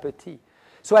petit à petit.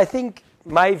 So I think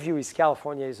my view is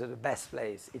California is the best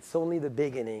place. It's only the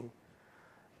beginning,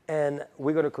 and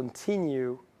we're going to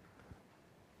continue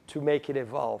to make it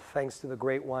evolve thanks to the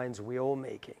great wines we're all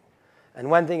making. And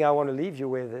one thing I want to leave you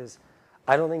with is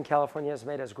I don't think California has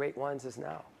made as great wines as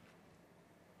now.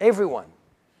 Everyone.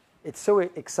 It's so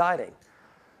exciting.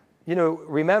 You know,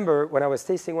 remember when I was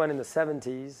tasting wine in the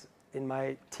 70s, in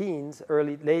my teens,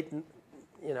 late,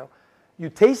 you know, you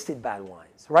tasted bad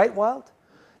wines, right, Walt?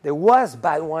 There was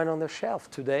bad wine on the shelf.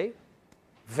 Today,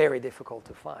 very difficult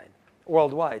to find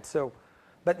worldwide. So,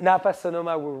 but Napa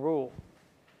Sonoma will rule,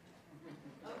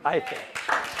 I think.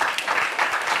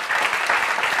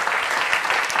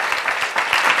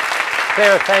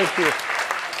 Claire, thank you.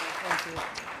 Thank you.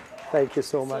 Thank you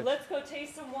so much. So let's go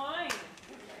taste some wine.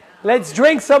 Let's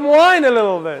drink some wine a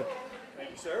little bit.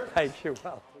 Thank you, sir. Thank you,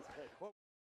 Walt.